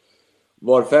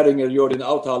 Var färingar gjorde en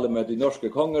avtal med de norska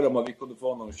kongar om att vi kunde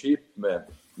få någon skip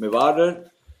med varor.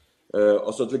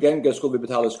 Och så till gengäld skulle vi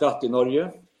betala skatt i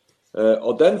Norge.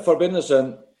 Och den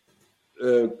förbindelsen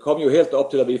kom ju helt upp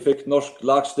till att vi fick norsk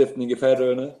lagstiftning i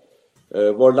Färöarna.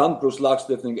 Vår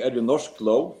landbrukslagstiftning är ju norsk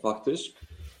lov faktiskt.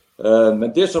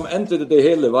 Men det som ändrade det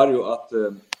hela var ju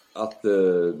att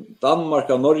Danmark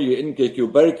och Norge ingick ju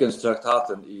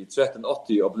Bergenstraktaten i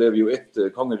 1380 och blev ju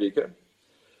ett kongerike.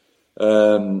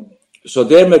 Så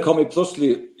därmed kom vi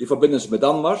plötsligt i förbindelse med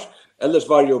Danmark. Ellers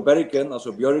var ju Bergen,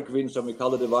 alltså Björkvin som vi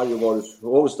kallar det, var ju vår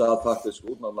huvudstad faktiskt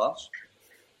utomlands.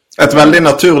 Ett väldigt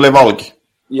naturligt valg.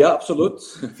 Ja, absolut.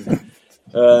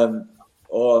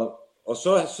 Och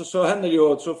så händer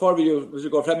ju, så får vi ju, hvis vi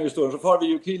går fram i historien, så får vi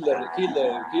ju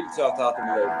Kieltraktaten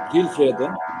eller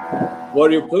Kielfreden. Var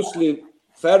ju plötsligt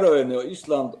Färöarna och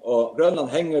Island och Grönland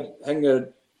hänger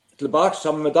tillbaka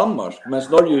samman med Danmark,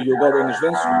 medan Norge ju går under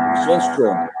svensk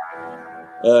kron.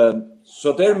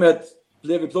 Så därmed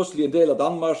blev vi plötsligt en del av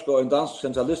Danmark och en dansk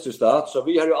centralistisk stat, så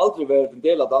vi har ju aldrig varit en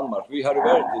del av Danmark. Vi har ju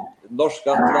varit ett norskt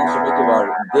skattland som inte var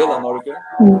en del av Norge.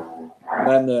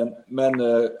 Men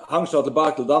han sa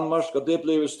tillbaka till Danmark och det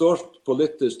blev ett stort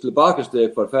politiskt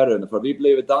tillbakasteg för Färöarna, för vi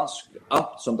blev ett dansk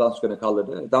amt som danskarna kallar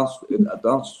det,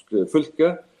 dansk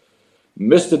fylke.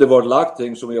 Mistade vårt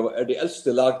lagting som är det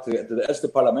äldste lagting, det äldste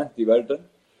parlament i världen.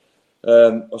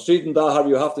 Och sedan då har vi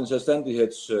ju haft en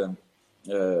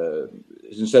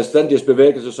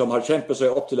självständighetsbevägelse som har kämpat sig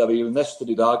upp till att vi nästan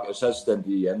idag är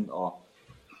självständiga igen. Och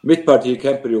mitt parti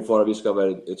kämpar ju för att vi ska vara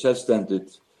ett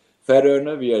självständigt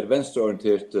Färöarna. Vi är ett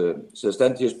vänsterorienterat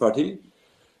självständighetsparti.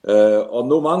 Och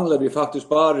nu manglar vi faktiskt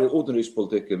bara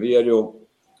utrikespolitiken. Vi är ju,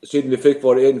 sedan vi fick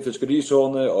vår egen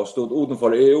fiskerizone och stod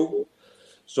utanför EU,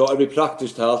 så är vi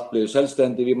praktiskt talat blivit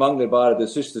självständiga. Vi manglar bara det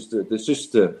sista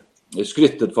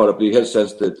skrittet för att bli helt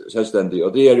självständiga.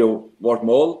 Och det är ju vårt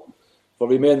mål. För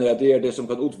vi menar att det är det som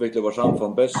kan utveckla vårt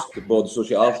samfund bäst, både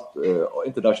socialt och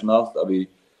internationellt.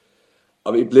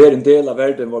 Att vi blir en del av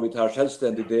världen var vi tar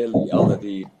självständig del i alla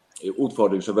de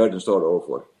utfordringar som världen står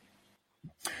overfor.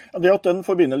 Ja, det at den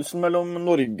forbindelsen mellom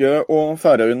Norge og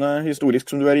Færøyene historisk,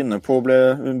 som du er inne på,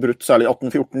 ble brutt særlig i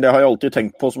 1814, det har jeg alltid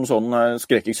tenkt på som sånn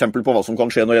skrekkeksempel på hva som kan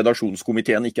skje når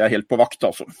redaksjonskomiteen ikke er helt på vakt,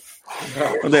 altså.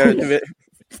 Og det er et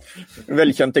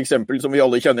velkjent eksempel som vi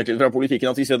alle kjenner til fra politikken,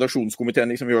 at hvis redaksjonskomiteen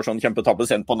liksom gjør sånn kjempetabbe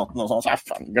sent på natten og sånn, så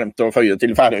faen, glemte å føye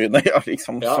til Færøyene, ja,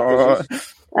 liksom,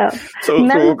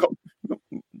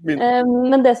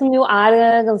 Men det som jo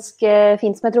er ganske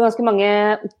fint, som jeg tror ganske mange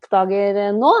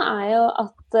oppdager nå, er jo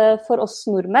at for oss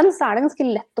nordmenn så er det ganske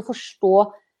lett å forstå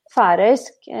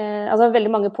færøysk. Altså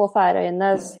veldig mange på Færøyene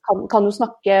kan jo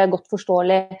snakke godt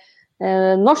forståelig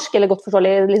norsk, eller godt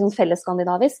forståelig liksom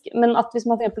fellesskandinavisk, men at hvis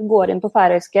man for eksempel går inn på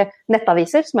færøyske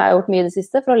nettaviser, som jeg har gjort mye i det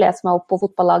siste, for å lese meg opp på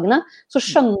fotballagene, så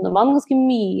skjønner man ganske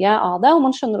mye av det, og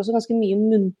man skjønner også ganske mye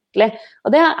muntlig.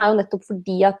 Og det er jo nettopp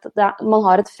fordi at man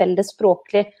har et felles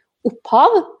språklig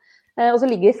opphav, og så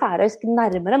ligger færøysk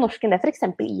nærmere norsk enn det for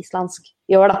eksempel islandsk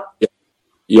gjør da.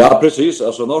 Ja, precis.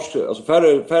 Alltså norsk, alltså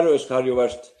färöisk har ju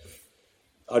varit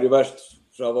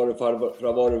från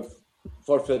våra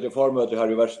förfäder formöte har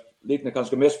ju varit liknande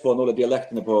kanske mest på några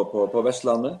dialekterna på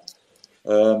Västlandet.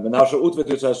 Men har så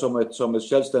utvecklat sig som ett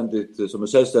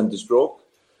självständigt språk.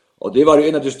 Och det var ju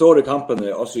en av de stora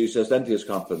kamperna också i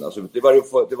självständighetskampen. Alltså det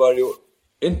var ju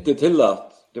inte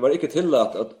tillåt. Det var inte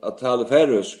tillåt att tala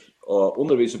färöisk och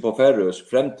undervisa på färöisk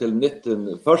fram till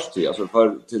 1940, alltså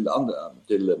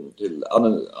till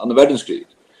andra världskrig.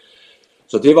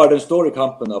 Så det var den stora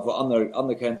kampen att få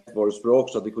anerkänt vårt språk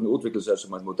så att det kunde utveckla sig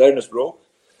som ett modernt språk.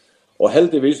 Och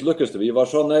heldigvis lyckades det. Vi var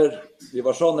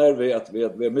så när vi att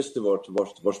vi miste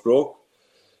vårt språk.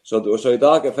 Så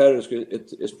idag är färöisk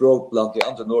ett språk bland de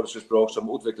andra nordiska språk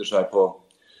som utvecklar sig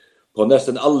på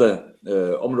nästan alla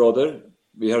områden.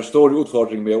 Vi har stor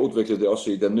utfordring med att utveckla det också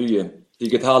i den nya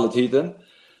digitala tiden.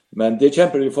 Men det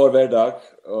kämpar vi för varje dag.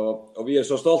 Och vi är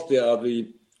så stolta att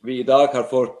vi idag har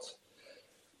fått,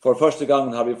 för första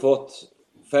gången har vi fått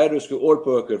färöiska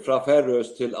ordböcker från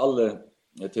färöisk till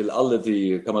alla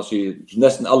de, kan man säga,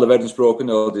 nästan alla världsspråken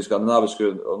och de skandinaviska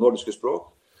och nordiska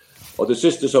språk. Och det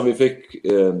sista som vi fick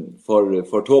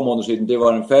för 2 månader sedan, det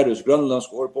var en färöisk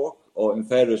grönländsk ordbok och en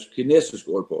färöisk kinesisk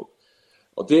ordbok.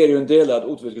 Och det är ju en del av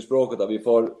utveckla språket att vi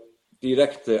får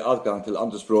direkt adgang till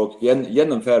andra språk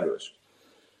genom färöisk.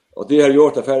 Och det har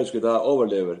gjort att färöisk idag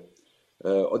överlever.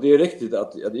 Och det är riktigt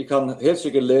att jag kan helt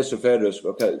säkert läsa färöisk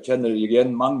och känner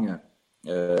igen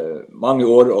många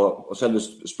år och själva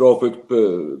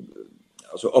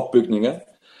alltså uppbyggningen.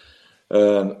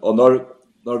 Och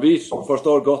när vi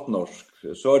förstår gott norsk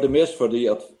så är det mest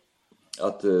för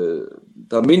att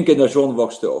da min generation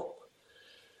växte upp.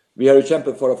 Vi har ju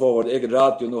kämpat för att få vår egen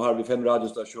radio, nu har vi 5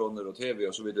 radiostationer och tv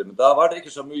och så vidare, men där var det inte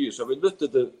så mycket så vi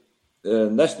lyssnade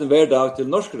nästan varje dag till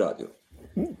norsk radio.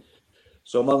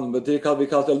 Så vi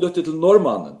kallade lyssna till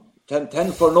norrmannen.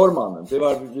 Ten för norrmannen. Det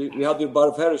var vi hade ju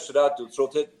bara färöisk radio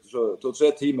så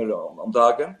 3 timmar om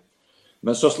dagen.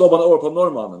 Men så slår man över på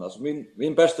norrmannen. Alltså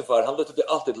min bästefar, han lyssnade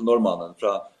alltid till norrmannen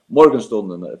från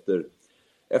morgonstunden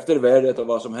efter vädret och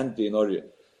vad som hände i Norge.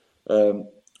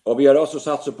 Och vi har också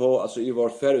satsat på alltså i vår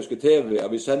färöiska tv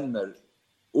att vi sänder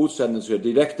utsändelser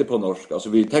direkt på norsk. Alltså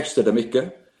vi textar det mycket.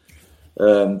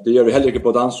 Det gör vi heller inte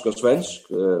på dansk och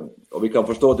svensk. Och vi kan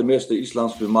förstå det mesta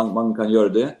isländska, man kan göra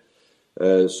det.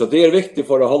 Så det är viktigt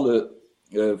för att hålla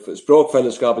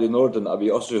språkfällskapet i Norden att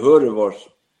vi också hör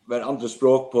andra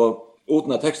språk på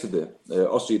utan att texta det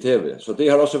också i tv. Så det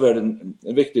har också varit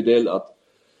en viktig del att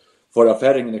för att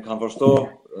färingarna kan förstå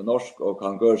norsk och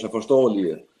kan göra sig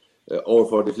förståeliga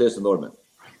overfor de fleste nordmenn.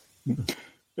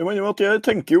 Jeg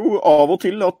tenker jo av og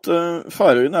til at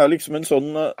Færøyene liksom en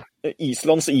sånn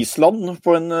Islands Island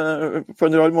på en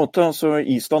rar måte. Altså,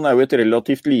 Island jo et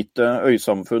relativt lite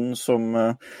øysamfunn som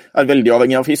veldig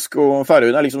avhengig av fisk, og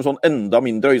Færøyene liksom sånn enda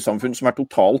mindre øysamfunn som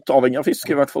totalt avhengig av fisk,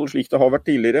 i hvert fall slik det har vært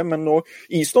tidligere. Men nå,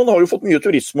 Island har jo fått mye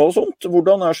turisme og sånt.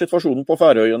 Hvordan situasjonen på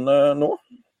Færøyene nå?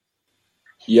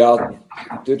 Ja,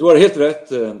 du har helt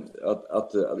rätt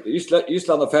att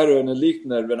Island och Färöarna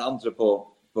liknar varandra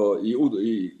i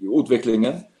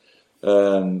utvecklingen.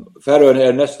 Färöarna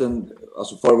är nästan,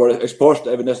 alltså för vår export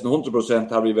är vi nästan 100%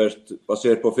 har vi varit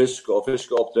baserat på fisk och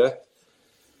fiskeuppdräkt.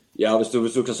 Ja,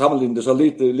 hvis du kan sammanligna det så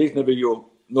liknar vi ju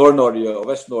Norrnorge och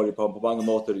Västnorge på många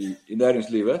måter i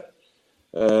näringslivet.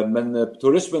 Men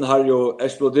turismen har ju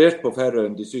exploderat på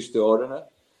Färöarna de sista åren,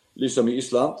 liksom i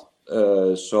Island.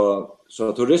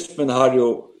 Så turismen har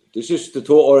ju de sista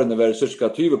 2 åren varit cirka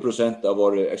 20% av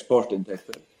våra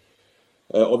exportintäkter.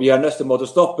 Och vi har nästan måste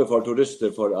stoppa för turister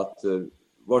för att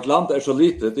vårt land är så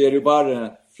litet. Det är ju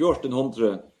bara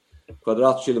 1400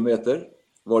 kvadratkilometer,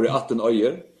 var det 18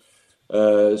 öar.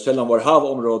 Sedan vår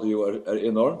havområde ju är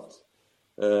enormt.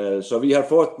 Så vi har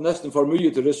fått nästan för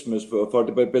mycket turism för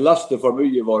att belasta för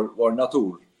mycket vår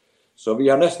natur. Så vi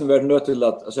har nästan varit nödt till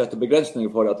att sätta begränsningar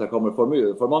för att det kommer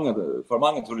för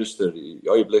många turister i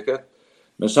ögonblicket.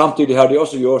 Men samtidigt har det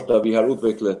också gjort att vi har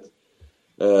utvecklat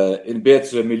en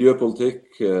bättre miljöpolitik,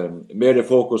 mer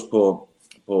fokus på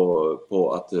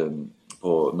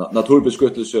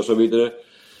naturbeskyttelse och så vidare.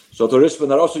 Så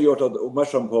turismen har också gjort att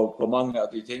uppmärksam på många av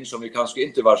de ting som vi kanske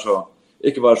inte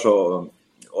var så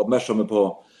uppmärksamma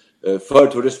på för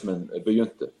turismen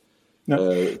begynte.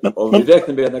 Och vi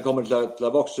räknar med att den kommer till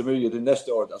att växa mycket till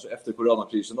nästa år, alltså efter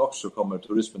coronakrisen också kommer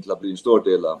turismen till att bli en stor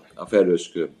del av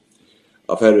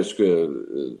färöisk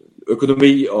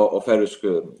ekonomi och färöisk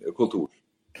kultur.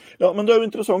 Ja, men det jo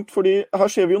interessant, fordi her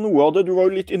ser vi jo noe av det. Du var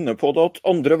jo litt inne på det at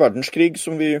andre verdenskrig,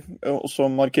 som vi også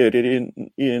markerer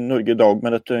i Norge i dag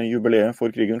med dette jubileet for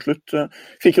krigens slutt,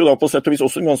 fikk jo da på sett og vis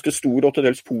også en ganske stor og til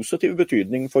dels positiv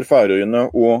betydning for Færøyene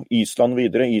og Island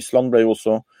videre. Island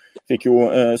fikk jo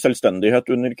selvstendighet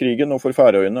under krigen, og for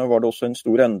Færøyene var det også en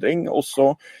stor endring. Og så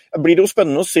blir det jo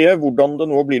spennende å se hvordan det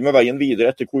nå blir med veien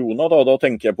videre etter korona. Da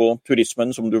tenker jeg på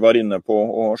turismen som du var inne på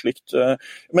og slikt.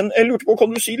 Men jeg lurte på,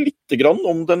 kan du si litt grann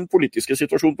om den politiske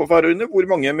situasjonen på Færøyene? Hvor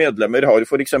mange medlemmer har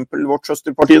for eksempel vårt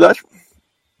søsterparti der?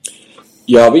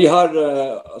 Ja, vi har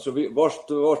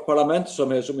vårt parlament som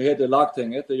heter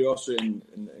Lagtinget, det jo også en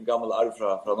gammel arv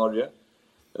fra Norge.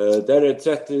 Der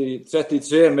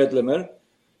 33 medlemmer.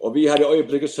 Og vi har i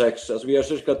øyeblikket 6, altså vi har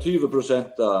cirka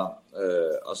 20%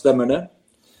 av stemmerne.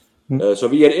 Så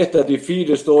vi et av de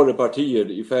 4 store partier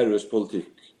i færøysk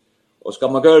politikk. Og skal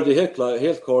man gjøre det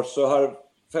helt kort, så har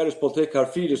færøysk politikk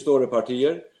 4 store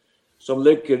partier som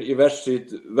ligger i hvert sitt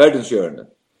verdenshjørne.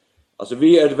 Altså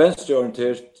vi et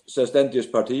venstreorientert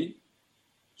selvstendighetsparti,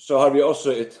 så har vi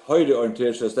også et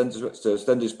høyreorientert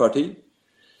selvstendighetsparti,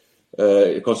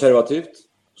 konservativt.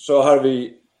 Så har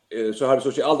vi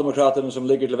Socialdemokraterne som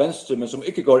ligger til venstre, men som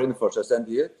ikke går inn for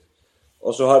selvstendighet.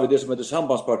 Og så har vi det som heter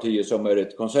Sambandspartiet, som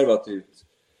et konservativt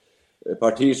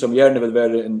parti som gjerne vil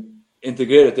være en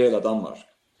integreret del av Danmark.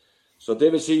 Så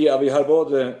det vil si at vi har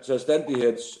både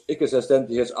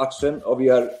ikke-selvstendighetsaksen, og vi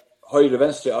har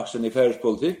høyre-venstre-aksen i færøysk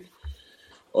politikk.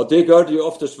 Og det gjør det jo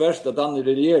ofte svært å danne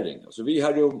regjering. Altså vi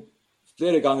har jo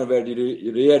flere ganger vært i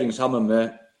regjering sammen med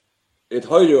et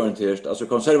høyreorientert, altså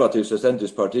konservativt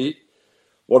selvstendighetsparti,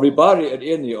 hvor vi bare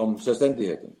enige om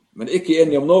selvstendigheten, men ikke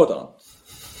enige om noe annet.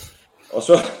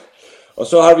 Og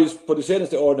så har vi på de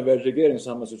seneste årene vært regjering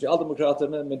sammen med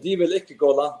Socialdemokraterne, men de vil ikke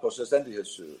gå langt på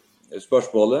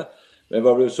selvstendighetsspørsmålet,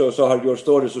 men så har gjort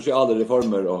store sosiale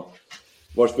reformer, og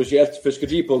hvor spesielt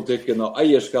fiskeripolitikken og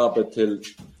eierskapet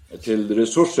til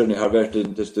ressurserne har vært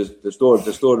det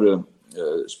store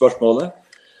spørsmålet.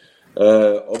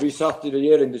 Og vi satt i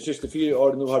regjering de siste 4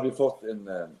 årene, nå har vi fått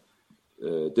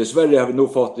dessverre har vi nå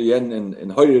fått igjen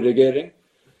en høyre regjering,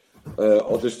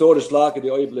 og det store slaget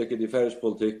i øyeblikket i færøysk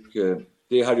politikk,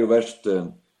 det har jo vært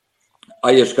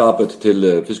eierskapet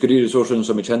til fiskeriressursene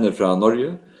som vi kjenner fra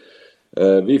Norge.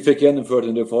 Vi fikk gjennomført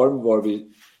en reform hvor vi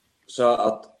sa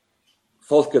at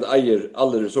folket eier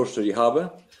alle ressurser i havet,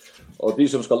 og de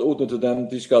som skal utnytte dem,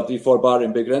 de får bare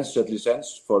en begrenset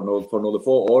lisens for noen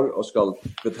få år, og skal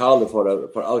betale for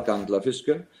adgang til å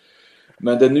fiske.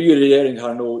 Men den nye regjeringen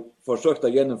har nå forsøkt å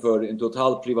gjennomføre en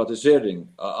total privatisering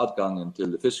av adgangen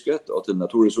til fisket og til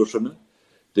naturressursene.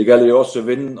 Det gjelder jo også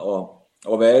vind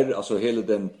og vær, altså hele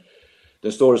den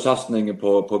store satsningen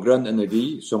på grønn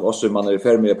energi, som også man i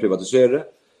ferd med å privatisere.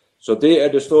 Så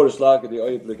det det store slaget i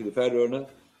øyeblikket i Færøyene.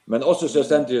 Men også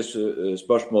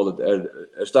selvstendighetsspørsmålet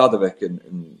stadigvæk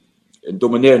en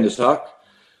dominerende sak,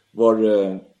 hvor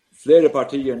flere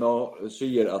partier nå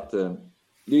sier at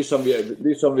liksom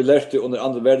vi lærte under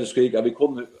andre verdenskrig, at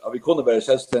vi kunne være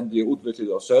selvstendige og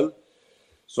utvikle oss selv,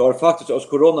 så har faktisk også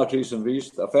koronakrisen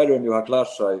vist at Færøyene jo har klart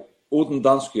seg uten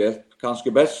dansk hjelp,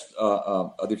 kanskje best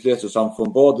av de fleste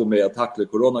samfunn, både med å takle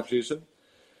koronakrisen,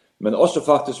 men også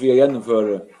faktisk ved å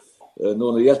gjennomføre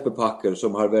noen hjelpepakker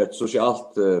som har vært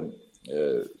sosialt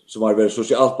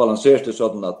balanserte,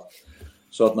 sånn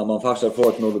at man faktisk har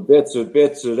fått noen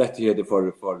bedre rettigheter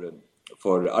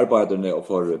for arbeiderne og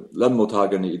for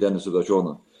lønnmottakerne i denne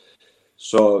situasjonen.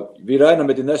 Så vi regner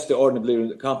med de neste årene blir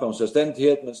en kamp om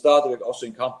selvstendighet, men stadig også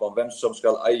en kamp om hvem som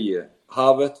skal eie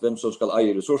havet, hvem som skal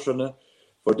eie ressursene,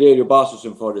 for det jo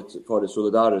basisen for et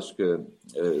solidarisk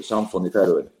samfunn i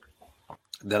Færøyene.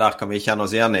 Det der kan vi kjenne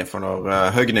oss igjen i, for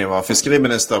når Høgni var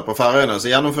fiskeriminister på Færøyene,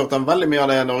 så gjennomførte han veldig mye av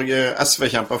det Norge SV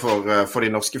kjemper for de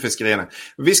norske fiskeriene.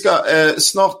 Vi skal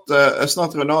snart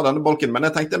runde av denne bolken, men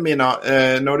jeg tenkte, Mina,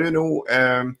 når du nå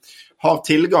har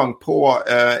tilgang på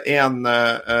en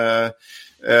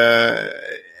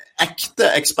ekte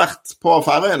ekspert på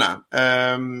Færøyene,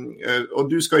 og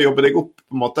du skal jobbe deg opp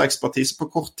på en måte ekspertise på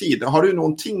kort tid. Har du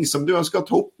noen ting som du ønsker å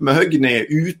ta opp med Høgni,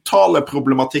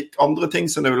 uttaleproblematikk, andre ting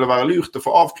som det ville være lurt å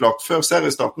få avklart før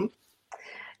seriestarten?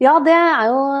 Ja, det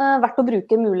jo verdt å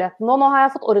bruke muligheten nå. Nå har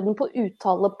jeg fått orden på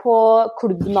uttale på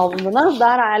klubbnavnene,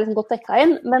 der jeg liksom godt dekket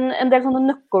inn, men en del sånne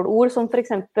nøkkelord som for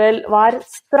eksempel var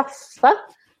straffe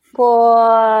på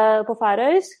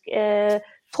færøysk,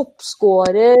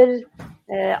 toppskårer,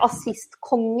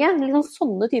 assistkonge, liksom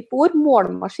sånne type ord,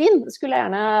 målmaskin, det skulle jeg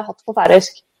gjerne hatt på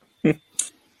færøysk.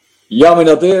 Ja, men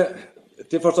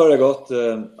det forstår jeg godt.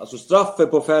 Altså straffe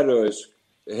på færøysk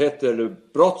heter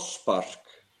brottspark.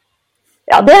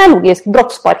 Ja, det logisk,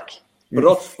 brottspark.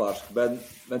 brottspark,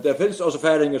 men det finns också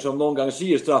färingar som någon gång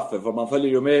säger straffe, för man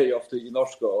följer ju med ofta i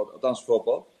norsk och dansk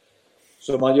fotboll.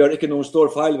 Så man gör inte någon stor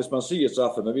fel hvis man säger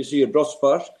straffe, men vi säger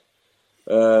brottspark.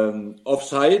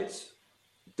 Offside,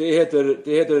 det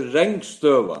heter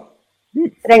regnstøva.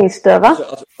 Regnstøva?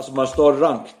 Alltså man står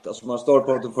rankt, alltså man står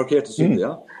på den förkerte sidan,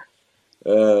 ja.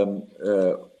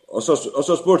 Och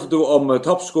så spurte du om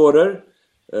toppscorer.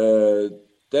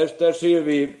 Där ser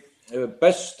vi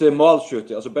bästa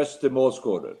målskytt, alltså bästa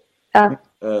målscorer. Ja.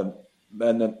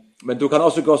 Men du kan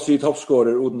också gå se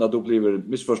toppscorer utan att du blir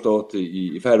missförstått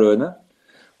i Färöarna.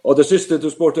 Och det sista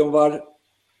du spurte om var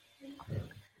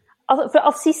Altså, for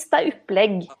assist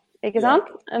upplägg, ikke sant?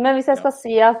 Men hvis jeg skal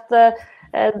si at for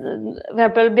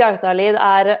eksempel Bjartalid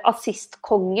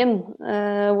assistkongen,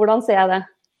 hvordan ser jeg det?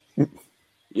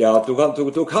 Ja,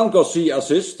 du kan gå si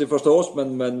assist, det förstås,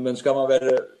 men ska man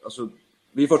vara, alltså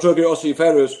vi försöker också i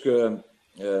färösk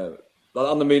bland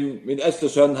annat min äldste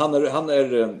son, han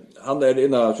är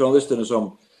en av journalisterna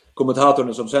som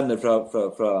kommentatorerna som sänder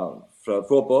från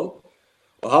fotboll.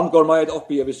 Och han går med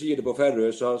upp i det på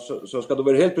färö, så ska du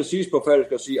vara helt precis på färö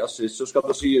ska si assist, så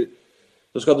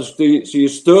ska du si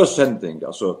stödsändning,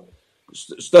 alltså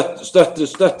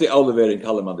stött i avlevering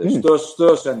kallar man det,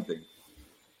 stödsändning.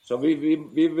 Så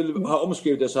vi vill ha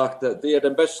omskrivet och sagt att det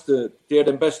är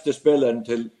den bästa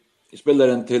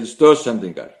spelaren till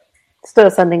stödsändningar.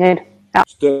 Stödsändningar, ja.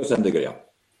 Stödsändningar, ja.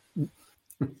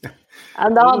 Ja,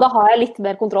 da har jeg litt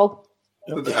mer kontroll.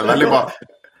 Det er veldig bra.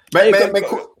 Men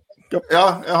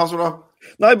ja, Hans Olav.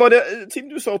 Nei, bare siden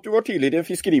du sa at du var tidligere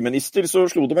fiskeriminister, så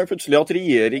slo det meg plutselig at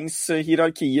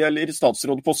regjeringshierarkiet eller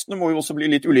statsrådpostene må jo også bli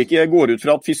litt ulike. Jeg går ut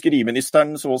fra at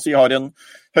fiskeriministeren så å si har en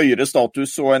høyere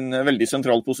status og en veldig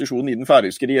sentral posisjon i den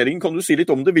færøyske regjeringen. Kan du si litt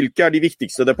om det? Hvilke de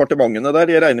viktigste departementene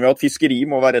der? Jeg regner med at fiskeri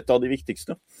må være et av de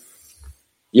viktigste.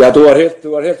 Ja, du har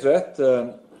helt rätt.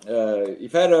 I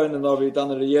Färöarna när vi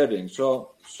dannar regering så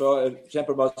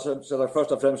kämpar man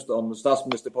först och främst om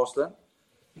statsministerposten.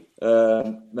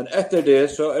 Men efter det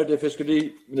så är det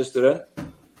fiskeriministern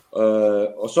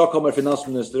och så kommer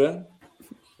finansministern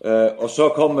och så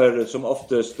kommer som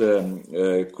oftast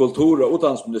kultur- och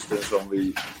utbildningsministern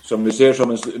som vi ser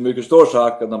som en mycket stor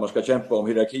sak när man ska kämpa om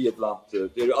hierarkiet bland.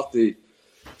 Det är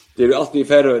ju alltid i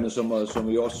Färöarna som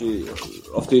vi också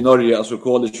ofta i Norge, alltså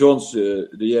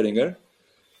koalitionsregeringar.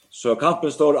 Så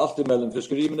kampen står alltid mellan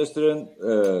fiskeriministern,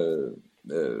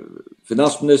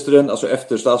 finansministern, alltså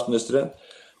efter statsministern.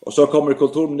 Och så kommer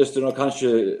kulturministern och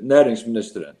kanske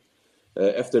näringsministern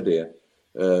efter det.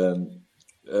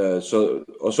 Så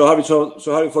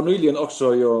har vi för nyligen också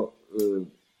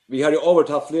vi har ju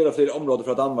övertagit flera områden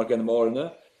från Danmark genom åren.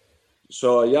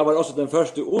 Så jag var också den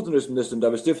första utrikesministern där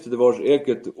vi stiftade vårt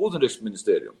eget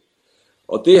utrikesministerium.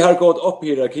 Och det har gått upp i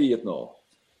hierarkiet nu.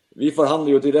 Vi förhandlar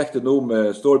ju direkt nu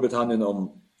med Storbritannien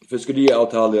om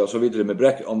fiskeriavtal och så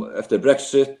vidare efter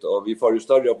Brexit, och vi får ju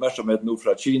större uppmärksamhet nu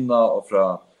från Kina och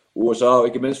från USA och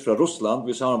inte minst från Ryssland.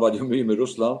 Vi samarbetar ju mycket med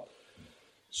Ryssland.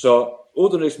 Så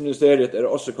utrikesministeriet är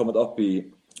också kommit upp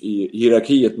i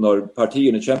hierarkiet när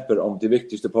partierna kämpar om de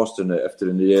viktigaste posterna efter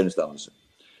en regeringsdannelse.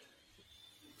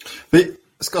 Vi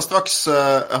skal straks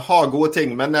ha gode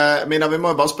ting, men Mina, vi må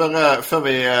jo bare spørre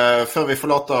før vi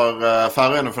forlater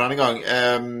Færøyene for denne gang.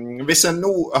 Hvis jeg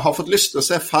nå har fått lyst til å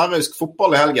se færøysk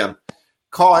fotball i helgen,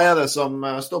 hva det som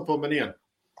står på menyen?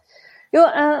 Jo,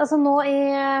 altså nå i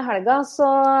helga så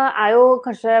jo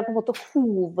kanskje på en måte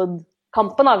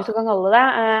hovedkampen, hvis du kan kalle det,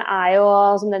 jo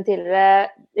som den tidligere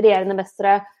regjerende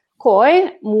mestere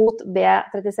KOI mot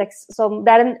B36.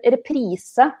 Det en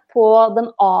reprise på den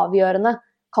avgjørende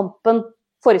kampen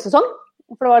forrige sesong.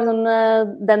 For det var liksom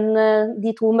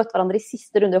de to møtte hverandre i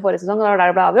siste runde i forrige sesong, og det var der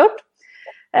det ble avgjort.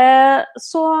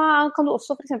 Så kan du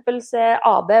også for eksempel se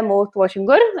AB mot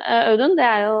Washington, Audun, det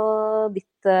jo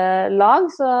ditt lag,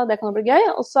 så det kan bli gøy.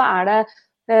 Og så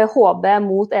det HB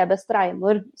mot EB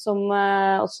Steinor, som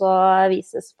også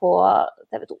vises på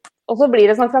TV 2. Og så blir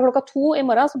det snart fra klokka 2 i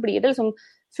morgen, så blir det liksom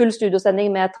full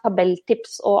studiosending med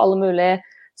tabelltips og alle mulige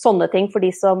sånne ting for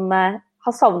de som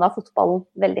har savnet fotballen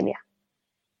veldig mye.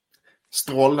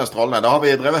 Strålende. Da har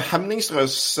vi drevet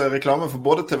hemningsrøs reklame for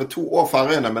både TV 2 og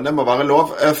Færøyene, men det må være lov.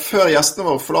 Før gjestene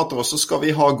våre forlater oss, så skal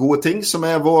vi ha gode ting, som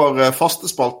vår faste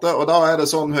spalte, og da det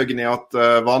sånn, Høgni, at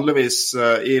vanligvis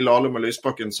i Lahlum og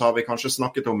Lysbakken så har vi kanskje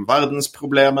snakket om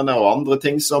verdensproblemene og andre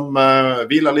ting som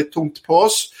hviler litt tungt på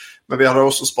oss, men vi har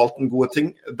også spalten gode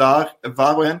ting, der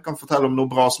hver og en kan fortelle om noe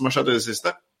bra som har skjedd i det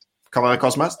siste. Kan være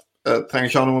hva som helst. Trenger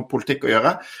ikke ha noe politikk å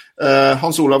gjøre.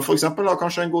 Hans Olav for eksempel har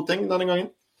kanskje en god ting denne gangen?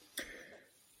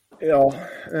 Ja,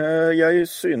 jeg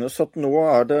synes at nå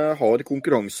det hard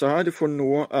konkurranse her, for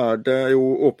nå det jo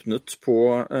åpnet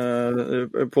på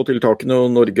tiltakene, og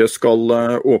Norge skal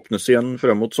åpnes igjen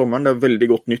frem mot sommeren. Det veldig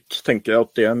godt nytt, tenker jeg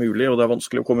at det mulig, og det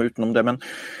vanskelig å komme utenom det. Men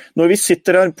når vi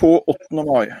sitter her på 8.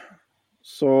 mai,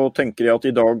 så tenker jeg at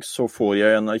i dag så får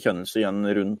jeg en erkjennelse igjen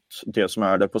rundt det som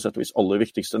det på sett og vis aller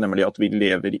viktigste, nemlig at vi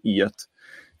lever i et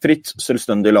fritt,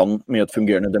 selvstendig land med et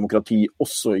fungerende demokrati,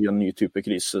 også i en ny type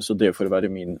krise, så det får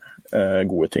være min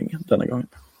gode ting denne gangen.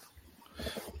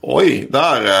 Oi,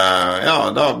 der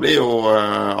blir jo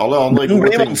alle andre gode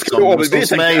ting sånn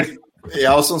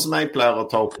som jeg pleier å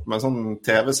ta opp med sånn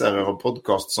TV-serier og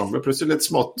podcast som blir plutselig litt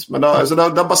smått. Men da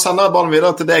bare sender jeg ballen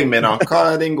videre til deg, Mina.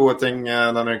 Hva din gode ting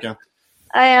denne uken?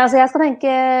 Altså jeg skal tenke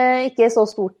ikke så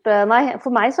stort, nei.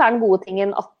 For meg så den gode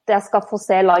tingen at jeg skal få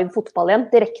se live fotball igjen,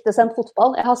 direktesendt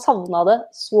fotball. Jeg har savnet det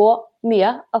så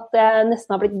mye at jeg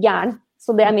nesten har blitt gæren,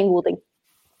 så det min gode ting.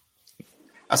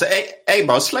 Altså jeg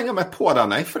bare slenger meg på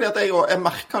den, fordi at jeg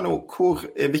merker nå hvor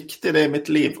viktig det i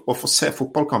mitt liv å få se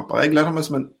fotballkamper. Jeg gleder meg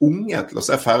som en unge til å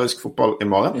se færøysk fotball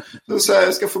i morgen, så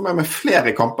jeg skal få med meg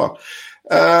flere kamper.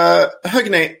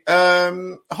 Høgni,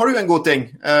 har du en god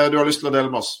ting du har lyst til å dele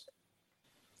med oss?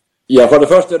 Ja, for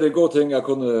det første det god ting jeg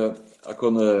kunne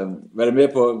være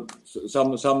med på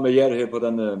sammen med dere her på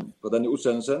denne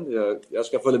utsendelsen. Jeg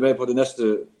skal følge med på de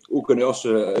neste ukene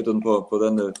også på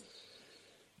denne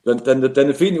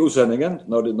fine utsendingen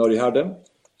når de har dem.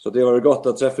 Så det var godt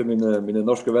å treffe mine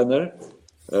norske venner.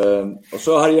 Og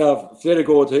så har jeg flere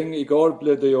gode ting. I går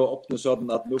ble det jo åpnet sånn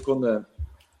at nå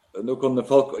kunne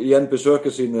folk igjen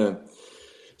besøke sine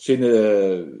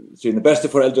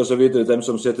besteforeldre og så videre, dem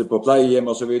som sitter på pleiehjem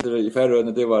og så videre i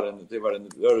Færøyene, det var en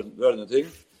rørende ting.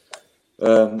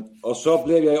 Og så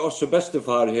ble jeg også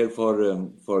bestefar her for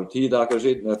 14 dager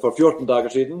siden.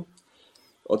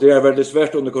 Og det veldig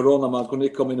svært under korona, man kunne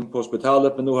ikke komme inn på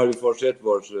hospitalet, men nå har vi fått sett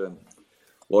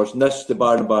vårt neste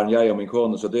barnebarn, jeg og min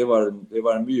kone, så det var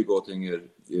en mye god ting her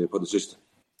på det siste.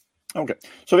 Ok,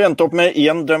 så vi endte opp med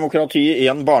 1 demokrati,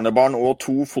 1 barnebarn og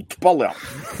 2 fotball, ja.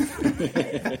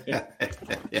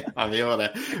 Ja, vi gjør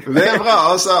det. Det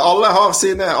bra, altså alle har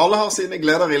sine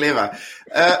gleder i livet.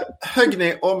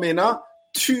 Høgni og Mina,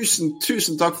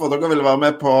 tusen takk for at dere ville være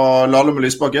med på Lahlum med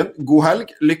Lysbakken. God helg,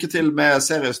 lykke til med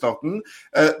seriestarten.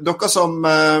 Dere som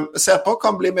ser på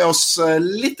kan bli med oss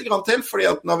litt grann til, fordi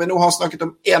at når vi nå har snakket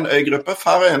om en øygruppe,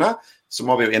 Færøyene, så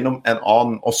må vi jo innom en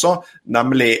annen også,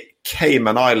 nemlig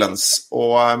Cayman Islands.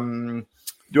 Og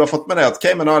du har fått med deg at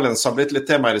Cayman Islands har blitt litt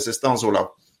tema i det siste, Hans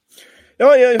Olav. Ja,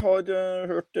 jeg har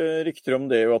hørt rykter om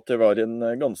det, og at det var en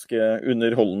ganske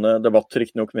underholdende debatt,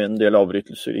 riktig nok med en del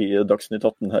avbrytelser i Dagsnytt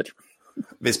 18 her.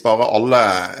 Hvis bare alle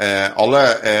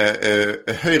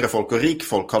høyrefolk og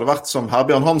rikfolk hadde vært som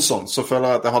Herbjørn Hansson, så føler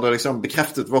jeg at det hadde liksom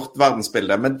bekreftet vårt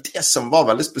verdensbilde. Men det som var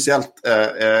veldig spesielt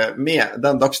med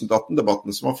den Dagsnytt 18-debatten,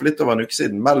 som var for litt over en uke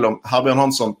siden, mellom Herbjørn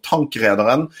Hansson,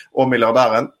 tankrederen og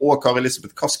milliardæren, og Kari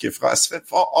Elisabeth Kaski fra SV,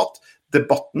 var at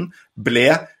debatten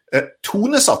ble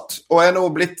tonesatt, og nå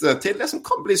blitt til det som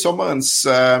kan bli sommerens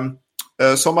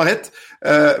sommerhit.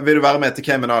 Vil du være med til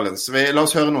Cayman Islands? La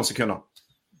oss høre noen sekunder.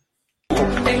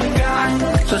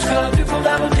 Så skal du få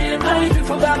være med meg, du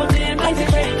får være med meg til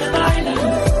Cayman Island.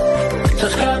 Så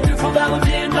skal du få være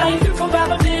med meg, du får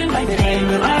være med meg til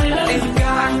Cayman Island. En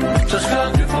gang, så skal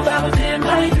du få være med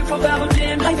meg, du får være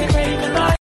med meg til Cayman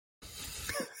Island.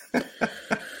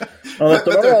 Ja,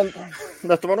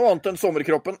 dette var noe annet enn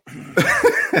sommerkroppen.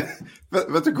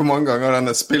 Vet du hvor mange ganger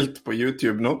den spilt på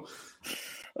YouTube nå?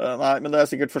 Nei, men det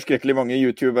sikkert forskrekkelig mange.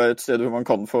 YouTube et sted hvor man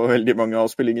kan få veldig mange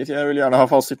avspillinger. Jeg vil gjerne ha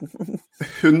fasiten.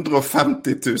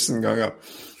 150 000 ganger.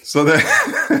 Så det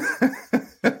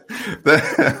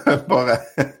bare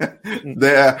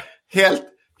det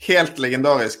helt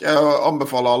legendarisk. Jeg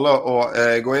anbefaler alle å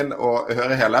gå inn og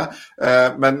høre hele,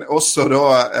 men også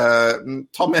da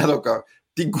ta med dere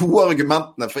de gode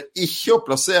argumentene for ikke å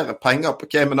plassere penger på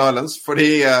Cayman Islands,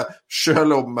 fordi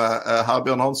selv om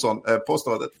Herbjørn Hansson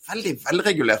påstår at det et veldig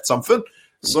velregulert samfunn,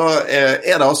 så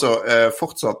det altså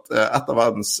fortsatt et av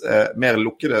verdens mer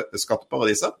lukkede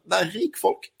skatteparadiser, der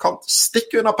rikfolk kan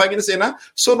stikke unna pengene sine,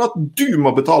 sånn at du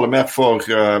må betale mer for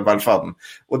velferden.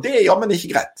 Og det jammen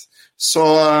ikke greit. Så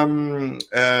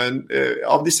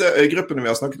av disse øygruppene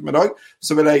vi har snakket om i dag,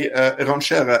 så vil jeg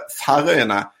rangere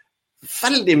Færøyene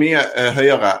veldig mye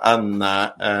høyere enn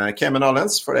Cayman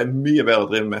Islands, for det mye bedre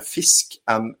å drive med fisk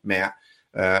enn med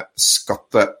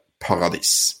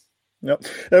skatteparadis. Ja.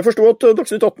 Jeg forstod at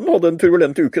Dagsnytt 18 hadde en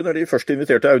turbulent uke når de først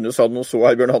inviterte Aune Sand og så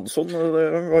Herbjørn Hansson. Det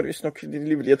var visst nok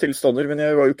livlige tilstander, men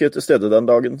jeg var jo ikke til stede den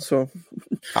dagen, så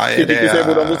jeg fikk ikke se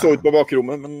hvordan det så ut på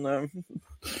bakrommet, men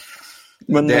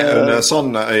Men, det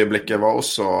sånne øyeblikket var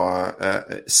også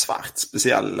svært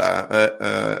spesiell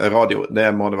radio.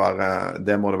 Det må det være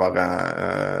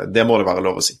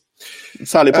lov å si.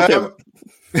 Særlig på TV.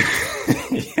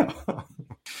 Ja.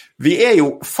 Vi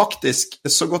jo faktisk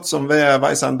så godt som ved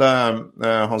veis ende,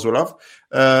 Hans Olav.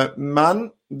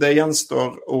 Men det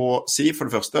gjenstår å si for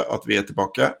det første at vi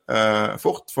tilbake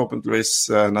fort, forhåpentligvis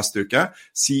neste uke.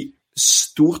 Si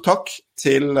stor takk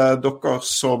til dere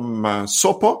som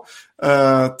så på,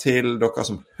 til dere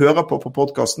som hører på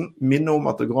podcasten. Minne om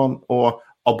at det går an å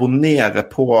abonnere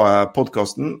på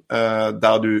podcasten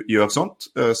der du gjør sånt,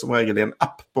 som regel i en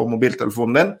app på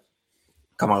mobiltelefonen din.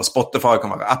 Det kan være Spotify, det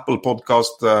kan være Apple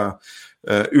Podcast,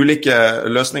 ulike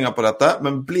løsninger på dette,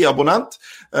 men bli abonnent,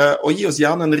 og gi oss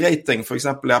gjerne en rating, for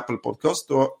eksempel i Apple Podcast,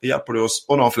 og hjelper du oss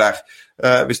å nå flere.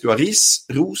 Hvis du har ris,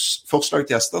 ros, forslag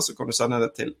til gjester, så kan du sende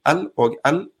det til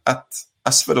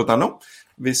l@sv.no.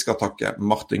 Vi skal takke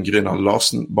Martin Grüner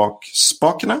Larsen bak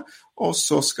spakene, og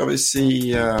så skal vi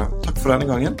si takk for denne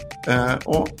gangen,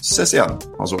 og ses igjen,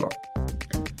 Hans Olav.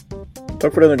 Takk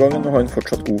for denne gangen, og ha en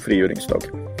fortsatt god frigjøringsdag.